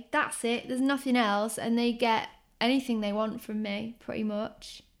pay, that's it, there's nothing else, and they get anything they want from me, pretty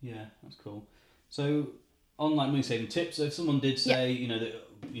much. Yeah, that's cool. So, on money saving tips, so if someone did say,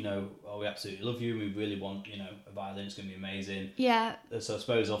 oh, we absolutely love you, we really want, a violin, it's going to be amazing. Yeah. So I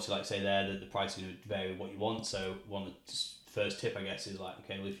suppose, obviously, like say there, that the price is going to vary with what you want, so one of the first tip, I guess, is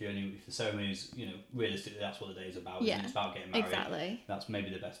okay, well, if the ceremony is, realistically, that's what the day is about. Yeah, it's about getting married. Exactly. That's maybe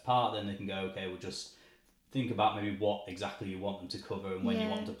the best part. Then they can go, okay, we'll just think about maybe what exactly you want them to cover and when you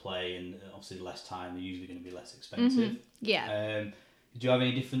want them to play, and obviously less time, they're usually going to be less expensive. Mm-hmm. Yeah. Do you have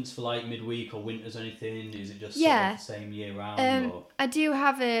any difference for midweek or winters or anything? Is it just sort of the same year round? I do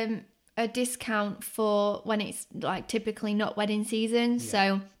have a discount for when it's typically not wedding season,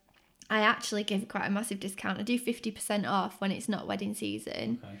 so I actually give quite a massive discount. I do 50% off when it's not wedding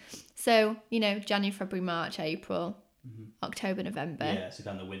season. Okay. So, January, February, March, April, October, November. Yeah, so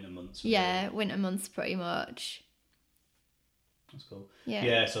kind of the winter months. Yeah, winter months pretty much. That's cool. Yeah.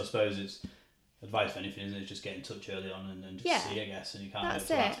 Yeah, so I suppose it's advice for anything, isn't it? Just get in touch early on and just see, I guess. And you kind of have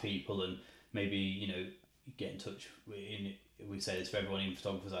to ask people and maybe, get in touch. We say this for everyone, even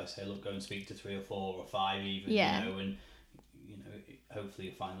photographers. I say, look, go and speak to 3 or 4 or 5 even, and hopefully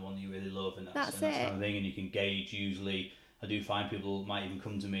you'll find the one that you really love, and that's kind of thing. And you can gauge. Usually, I do find people might even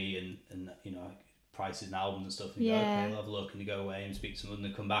come to me and prices and albums and stuff, and you go, okay, we'll have a look, and you go away and speak to someone,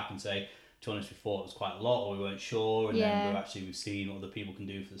 and they come back and say, to be honest, we thought it was quite a lot, or we weren't sure, and then we've seen what other people can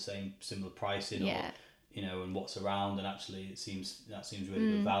do for the similar pricing, or and what's around, and actually that seems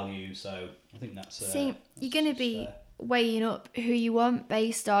really good value. So I think that's you're going to be weighing up who you want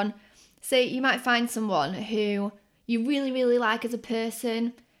based on. So you might find someone who you really, really like as a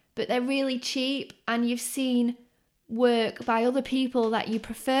person, but they're really cheap, and you've seen work by other people that you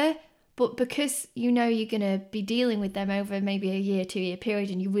prefer, but because you're going to be dealing with them over maybe a year, 2 year period,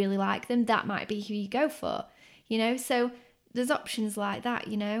 and you really like them, that might be who you go for, So there's options like that,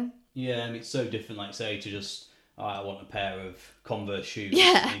 Yeah, and it's so different, like say, to just, I want a pair of Converse shoes,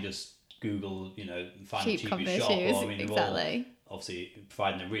 yeah. and you just Google, find cheap the cheapest Converse shop. shoes, Or, exactly. Obviously,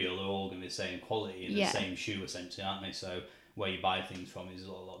 providing they're real, they're all going to be the same quality and the same shoe, essentially, aren't they? So where you buy things from is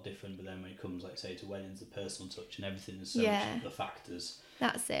a lot different, but then when it comes, like say, to weddings, the personal touch and everything, there's so much of the factors.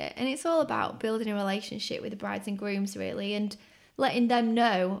 That's it. And it's all about building a relationship with the brides and grooms, really, and letting them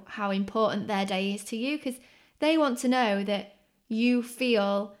know how important their day is to you, because they want to know that you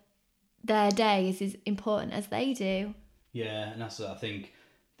feel their day is as important as they do. Yeah, and that's what I think.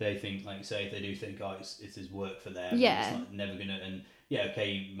 They think, like you say, if they do think, it's his work for them, yeah, it's never gonna. And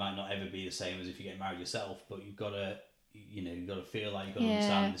okay, you might not ever be the same as if you get married yourself, but you've got to, you've got to feel like you've got to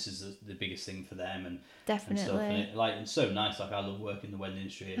understand this is the biggest thing for them, and definitely. And stuff. And it's so nice. Like I love working in the wedding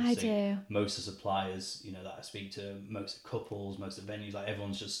industry. I do. Most of the suppliers, that I speak to, most of the couples, most of the venues, like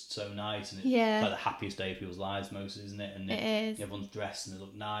everyone's just so nice, and it's like the happiest day of people's lives, most, isn't it? And it is. Everyone's dressed and they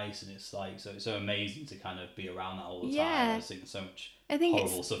look nice, and it's like it's so amazing to kind of be around that all the time. I think there's so much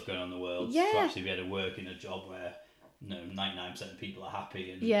horrible stuff going on in the world. To actually be able to work in a job where 99% of people are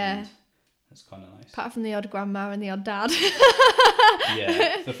happy, and it's kind of nice. Apart from the odd grandma and the odd dad.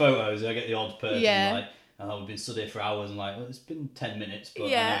 For photos, I get the odd person like, and I've been stood here for hours and like, well, it's been 10 minutes, but I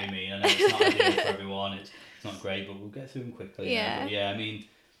know what you mean. I know it's not ideal for everyone. It's not great, but we'll get through them quickly. But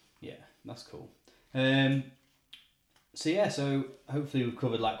that's cool. So hopefully we've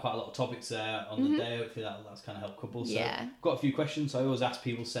covered like quite a lot of topics there on the day. Hopefully that's kind of helped couples. So I've got a few questions. So I always ask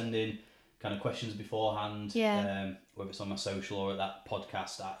people to send in kind of questions beforehand, whether it's on my social or at that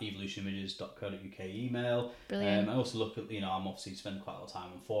podcast at evolutionimages.co.uk email. Brilliant. I also look at, I'm obviously spend quite a lot of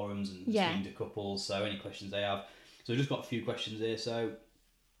time on forums and speaking to couples, so any questions they have. So I've just got a few questions here, so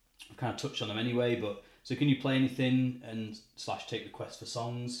I've kind of touched on them anyway, but so can you play anything and / take requests for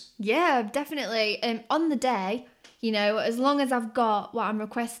songs? Yeah, definitely. On the day, as long as I've got what I'm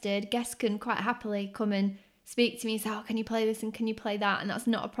requested, guests can quite happily come and speak to me and say, can you play this and can you play that? And that's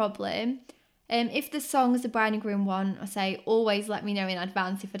not a problem. If the songs the bride and groom want, I say always let me know in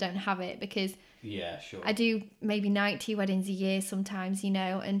advance if I don't have it, because I do maybe 90 weddings a year sometimes,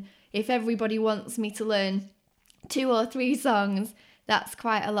 and if everybody wants me to learn 2 or 3 songs, that's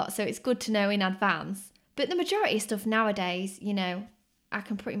quite a lot. So it's good to know in advance. But the majority of stuff nowadays, I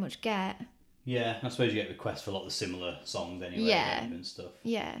can pretty much get. Yeah, I suppose you get requests for a lot of the similar songs anyway, and stuff.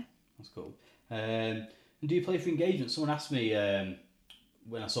 Yeah. That's cool. And do you play for engagement? Someone asked me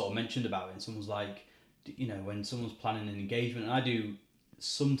when I sort of mentioned about it, and someone's like, when someone's planning an engagement, and I do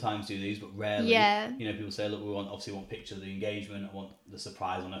sometimes do these, but rarely. Yeah. People say, look, we want pictures of the engagement, I want the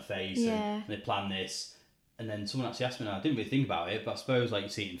surprise on her face, and they plan this. And then someone actually asked me, and I didn't really think about it, but I suppose like you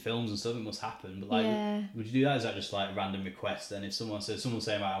see it in films and stuff, it must happen. But like, would you do that? Is that just like a random request? Then if someone's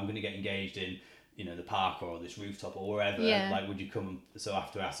saying, right, I'm going to get engaged in, the park or this rooftop or wherever, like, would you come? So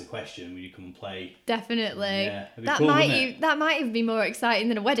after I ask the question, would you come and play? Definitely. Yeah, that cool, that might even be more exciting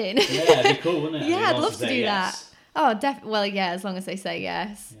than a wedding. Yeah, it'd be cool, wouldn't it? I'd love to do that. Oh, well, as long as they say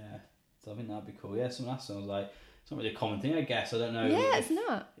yes. Yeah, so I think that'd be cool. Yeah, someone asked, and I was like, it's not really a common thing, I guess. I don't know. Yeah, it's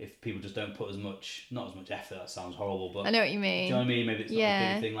not. If people just don't put not as much effort, that sounds horrible, but I know what you mean. Do you know what I mean? Maybe it's not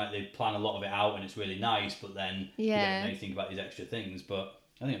a big thing, like they plan a lot of it out and it's really nice, but then you don't really think about these extra things. But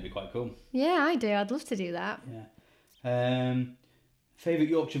I think it'd be quite cool. Yeah, I do. I'd love to do that. Yeah. Favourite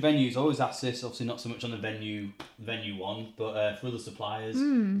Yorkshire venues? I always ask this, obviously not so much on the venue one, but for other suppliers,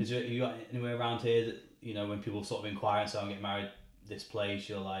 have you got anywhere around here that, when people sort of inquire and say, I'm getting married this place,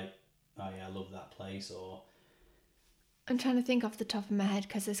 you're like, oh yeah, I love that place, or... I'm trying to think off the top of my head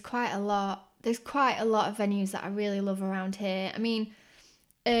because there's quite a lot. There's quite a lot of venues that I really love around here. I mean,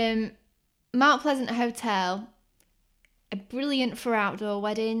 Mount Pleasant Hotel are brilliant for outdoor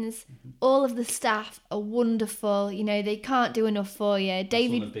weddings. All of the staff are wonderful. You know, they can't do enough for you. That's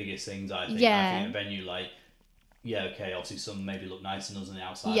one of the biggest things, I think. Yeah. I think a venue like, yeah, okay, obviously some maybe look nicer than us on the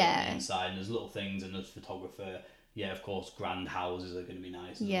outside Yeah. and the inside, and there's little things, and there's photographer. Yeah, of course, grand houses are going to be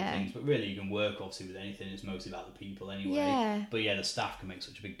nice and Yeah. things, but really you can work obviously with anything. It's mostly about the people anyway. Yeah. But yeah, the staff can make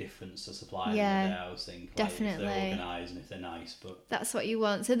such a big difference to supply. Yeah, I always think like, definitely. if they're organised and if they're nice. But That's what you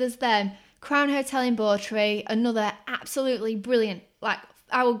want. So there's them. Crown Hotel in Bawtry, another absolutely brilliant. Like,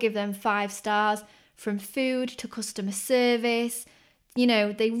 I will give them 5 stars, from food to customer service. You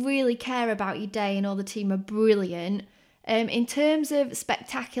know, they really care about your day, and all the team are brilliant. In terms of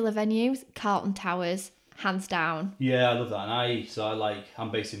spectacular venues, Carlton Towers, hands down. yeah, I love that. And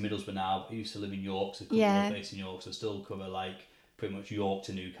I'm based in Middlesbrough now. I used to live in York, so based in York, so still cover like pretty much York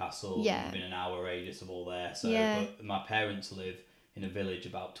to Newcastle. Yeah. Within an hour radius of all there. So, Yeah. but my parents live in a village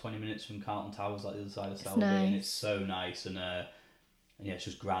about 20 minutes from Carlton Towers, like the other side of It's Selby, and nice. it's so nice. And yeah, it's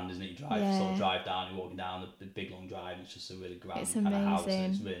just grand, isn't it? You sort Yeah. of drive down, you're walking down the big long drive, and it's just a really grand It's kind of house. And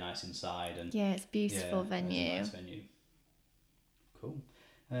amazing. it's really nice inside, and Yeah, it's a beautiful it's venue. a nice venue. Cool.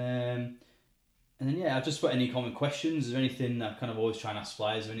 And then yeah, I've just got any common questions. Is there anything I kind of always try and ask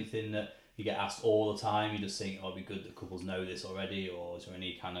suppliers? Is there anything that you get asked all the time? You just think, oh, it'd be good that couples know this already, or is there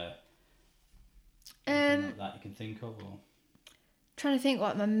any kind of anything like that you can think of? Or Trying to think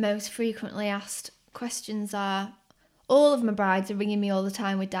what my most frequently asked questions are. All of my brides are ringing me all the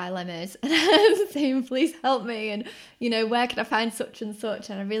time with dilemmas and I'm saying, please help me, and you know, where can I find such and such,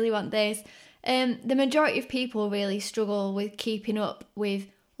 and I really want this. The majority of people really struggle with keeping up with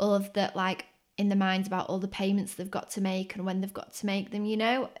all of that, like in their minds about all the payments they've got to make and when they've got to make them, you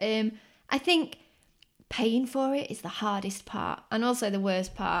know. I think paying for it is the hardest part and also the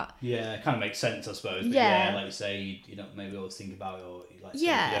worst part. yeah, it kind of makes sense, I suppose. But Yeah. like you say, you don't maybe always think about it, or like say,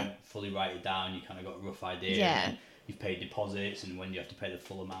 Yeah. if you don't fully write it down, you kind of got a rough idea. Yeah. And you've paid deposits, and when you have to pay the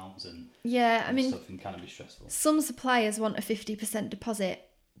full amounts and Yeah, I and mean, stuff can kind of be stressful. some suppliers want a 50% deposit,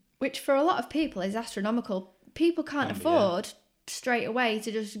 which for a lot of people is astronomical. People can't Can be, afford straight away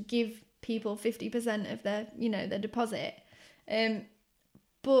to just give people 50% of their, you know, their deposit.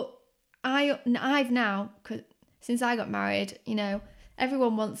 But I've now, since I got married, you know,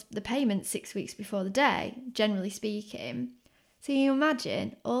 everyone wants the payment 6 weeks before the day, generally speaking. So you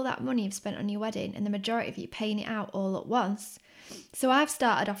imagine all that money you've spent on your wedding and the majority of you paying it out all at once. So I've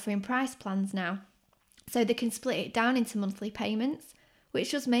started offering price plans now, so they can split it down into monthly payments,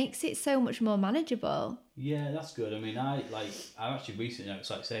 which just makes it so much more manageable. Yeah, that's good. I mean, I actually recently, it's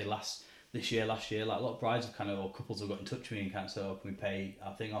like I say, last year, like a lot of brides have kind of, or couples have got in touch with me and kind of said, oh, can we pay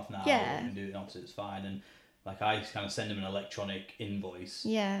our thing off now? Yeah. We can do it, and obviously it's fine. And like I kind of send them an electronic invoice.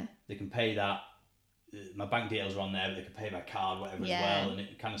 Yeah, They can pay that. My bank details are on there, but they can pay by card, whatever Yeah. as well, and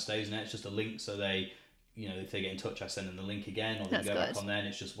it kind of stays in there. It's just a link, so they, you know, if they get in touch, I send them the link again, or they That's go back good. on there, and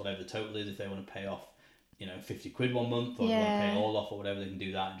it's just whatever the total is. If they want to pay off, you know, 50 quid one month, or they want to Yeah. pay it all off, or whatever, they can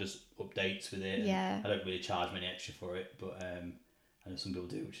do that, and just updates with it. And Yeah. I don't really charge any extra for it, but I know some people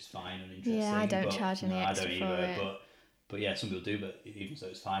do, which is fine and interesting. Yeah, I don't but, charge any no, extra I don't for either, it. But yeah, some people do, but even so,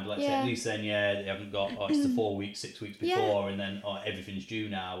 it's fine. But let's say Yeah. at least then, yeah, they haven't got, oh, it's the 4 weeks, 6 weeks Yeah. before, and then, oh, everything's due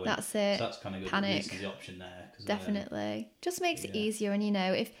now. And that's it. so that's kind of good. Panic. At least there's the option there. 'Cause, Definitely. Just makes it yeah. easier. And, you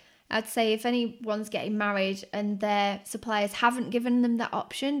know, if I'd say if anyone's getting married and their suppliers haven't given them that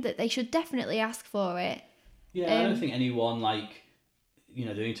option, that they should definitely ask for it. Yeah, I don't think anyone, like, you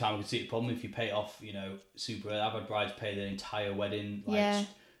know, the only time I could see a problem if you pay it off, you know, super early. I've had brides pay their entire wedding, like, Yeah.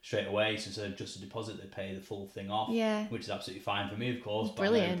 straight away. So instead of just a deposit, they pay the full thing off. Yeah. Which is absolutely fine for me, of course. But I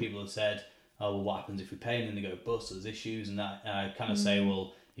Brilliant. know people have said, oh, well, what happens if we pay and then they go bust, there's issues and that. And I kind of say,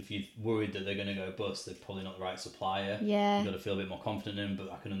 well, if you're worried that they're going to go bust, they're probably not the right supplier. Yeah. You've got to feel a bit more confident in them,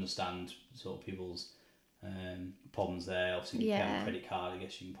 but I can understand sort of people's problems there. Obviously, if you pay on Yeah. a credit card, I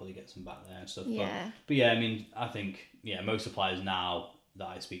guess you can probably get some back there and stuff. Yeah. But yeah, I mean, I think, yeah, most suppliers now that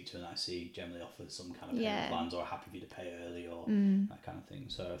I speak to and I see generally offer some kind of payment Yeah. plans, or are happy for you to pay early, or that kind of thing.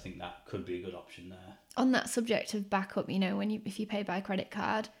 So I think that could be a good option there. On that subject of backup, you know, if you pay by credit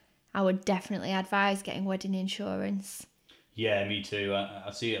card, I would definitely advise getting wedding insurance. Yeah, me too.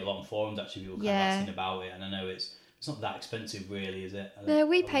 I see it a lot on forums, actually, people kind of Yeah. asking about it, and I know it's not that expensive really, is it? No,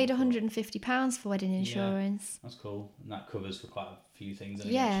 we I paid would've thought- £150 for wedding insurance. That's cool, and that covers for quite a few things. And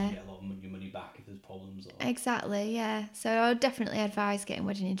Yeah. you get a lot of your money back if there's problems. Or... Exactly, yeah. So I would definitely advise getting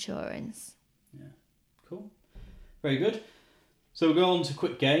wedding insurance. Yeah, cool, very good. So we'll go on to a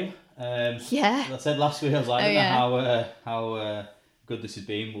quick game. Yeah. As I said last week, I was like, Oh, I don't yeah. know how good this has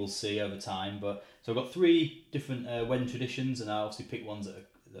been, we'll see over time. But so I've got 3 different wedding traditions, and I obviously picked ones that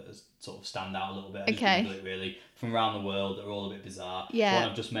sort of stand out a little bit. I just Googled it really from around the world that are all a bit bizarre. Yeah. One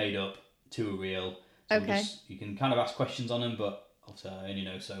I've just made up, 2 are real. So Okay. you can kind of ask questions on them, but obviously I only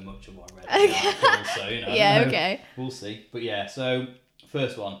know so much of what I read in the article, so Yeah, okay. we'll see. But yeah, so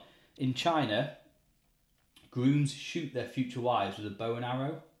first one. In China, grooms shoot their future wives with a bow and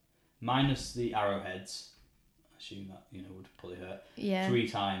arrow, minus the arrowheads. I assume that, would probably hurt. Yeah. 3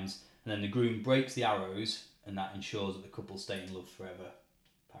 times. And then the groom breaks the arrows, and that ensures that the couple stay in love forever,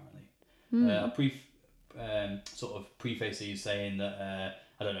 apparently. Sort of preface these saying that,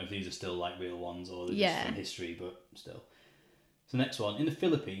 I don't know if these are still like real ones or they're just from history, but still. So next one. In the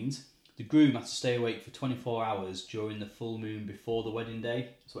Philippines, the groom has to stay awake for 24 hours during the full moon before the wedding day.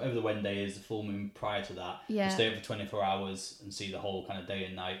 So whatever the wedding day is, the full moon prior to that, you stay up for 24 hours and see the whole kind of day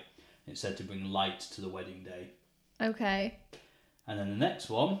and night. It's said to bring light to the wedding day. Okay. And then the next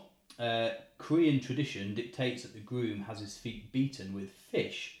one, Korean tradition dictates that the groom has his feet beaten with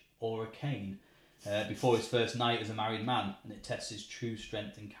fish or a cane before his first night as a married man, and it tests his true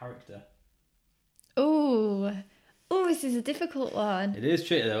strength and character. Oh, this is a difficult one. It is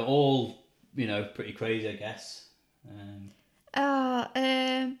tricky. They're all, pretty crazy, I guess.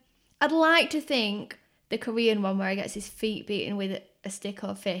 I'd like to think the Korean one where he gets his feet beaten with a stick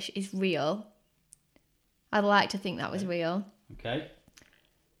or fish is real. I'd like to think that was real. Okay.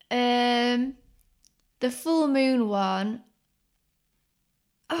 The full moon one.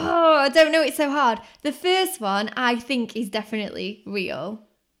 Oh, I don't know. It's so hard. The first one I think is definitely real.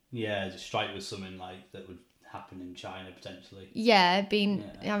 Yeah, just strike with something like that would happen in China potentially. Yeah,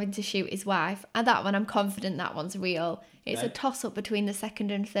 having to shoot his wife. And that one, I'm confident that one's real. It's a toss-up between the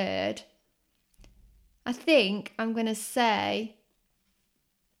second and third. I think I'm going to say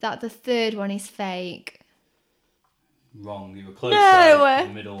that the third one is fake. Wrong, you were close. No!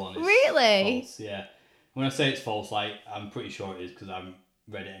 The middle one is really? false, yeah. When I say it's false, I'm pretty sure it is because I haven't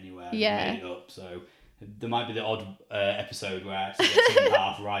read it anywhere. I made it up, so there might be the odd episode where I actually get something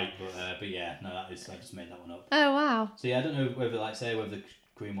half right, but yeah, no, I just made that one up. Oh, wow. So yeah, I don't know whether the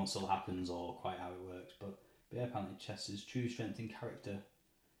Korean one still happens or quite how it works, but yeah, apparently Chester's true strength and character.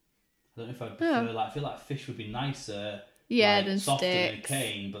 I don't know if I'd prefer, I feel like fish would be nicer, than softer sticks. than a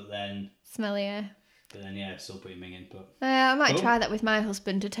cane, but then... Smellier. But then, yeah, still pretty minging, but... I might try that with my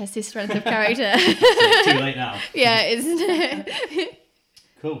husband to test his strength of character. Too late now. Yeah, isn't it?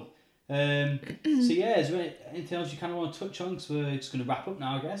 Cool. So yeah, is there anything else you kind of want to touch on? Because we're just going to wrap up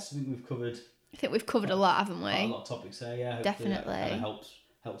now, I guess. I think we've covered a lot, haven't we? A lot of topics there, yeah. Hopefully definitely. That kind of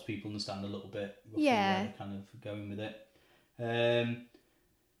helps people understand a little bit roughly where they're kind of going with it.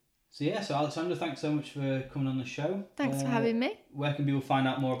 So Alexandra, thanks so much for coming on the show. Thanks for having me. Where can people find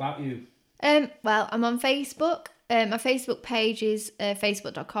out more about you? Well, I'm on Facebook. My Facebook page is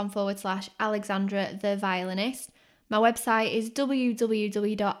facebook.com/Alexandra the Violinist. My website is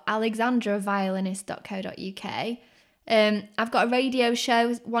www.alexandraviolinist.co.uk. I've got a radio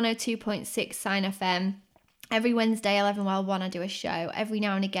show, 102.6 Sign FM. Every Wednesday, 11:01, I do a show. Every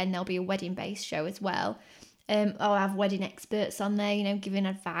now and again, there'll be a wedding-based show as well. I'll have wedding experts on there, giving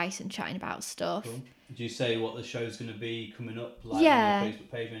advice and chatting about stuff. Cool. Did you say what the show's going to be coming up, on your Facebook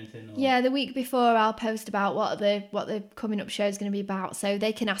page or anything? Or? Yeah, the week before I'll post about what the coming up show is going to be about, so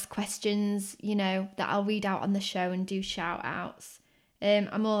they can ask questions, that I'll read out on the show and do shout outs.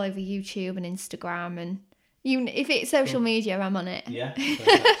 I'm all over YouTube and Instagram, and if it's social media, I'm on it. Yeah,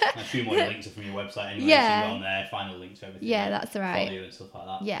 I assume all your links are from your website anyway, so you're on there, final links to everything. Yeah, that's right. Follow you and stuff like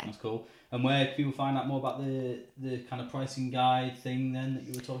that. Yeah. That's cool. And where can people find out more about the kind of pricing guide thing then that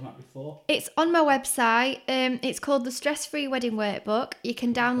you were talking about before? It's on my website. It's called the Stress Free Wedding Workbook. You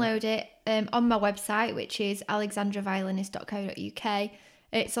can download it on my website, which is alexandraviolinist.co.uk.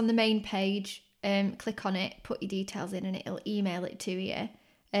 It's on the main page. Click on it, put your details in, and it'll email it to you.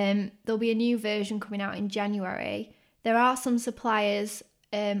 There'll be a new version coming out in January. There are some suppliers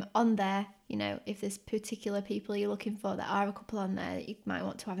on there, if there's particular people you're looking for, there are a couple on there that you might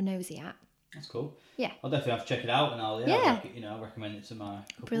want to have a nosy at. That's cool. Yeah. I'll definitely have to check it out, and I'll recommend it to my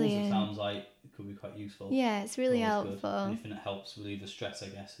couples. Brilliant. It sounds like it could be quite useful. Yeah, it's really helpful. Anything that helps relieve the stress, I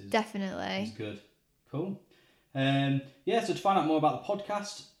guess, is definitely good. Cool. So to find out more about the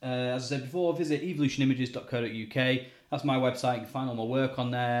podcast, as I said before, visit evolutionimages.co.uk. That's my website. You can find all my work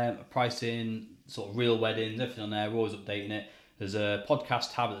on there, pricing, sort of real weddings, everything on there. We're always updating it. There's a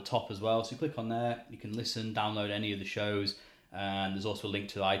podcast tab at the top as well, so you click on there, you can listen, download any of the shows, and there's also a link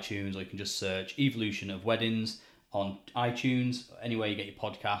to iTunes, or you can just search Evolution of Weddings on iTunes, anywhere you get your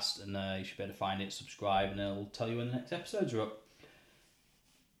podcast, and you should be able to find it, subscribe, and it'll tell you when the next episodes are up.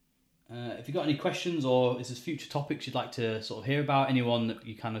 If you've got any questions or is there future topics you'd like to sort of hear about, anyone that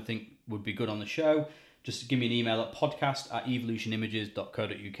you kind of think would be good on the show, just give me an email at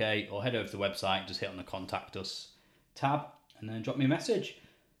podcast@evolutionimages.co.uk or head over to the website, just hit on the Contact Us tab and then drop me a message.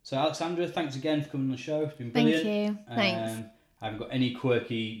 So Alexandra, thanks again for coming on the show. It's been brilliant. Thank you. Thanks. I haven't got any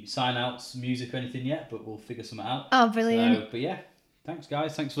quirky sign-outs, music or anything yet, but we'll figure something out. Oh, brilliant. So, but yeah, thanks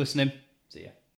guys. Thanks for listening. See ya.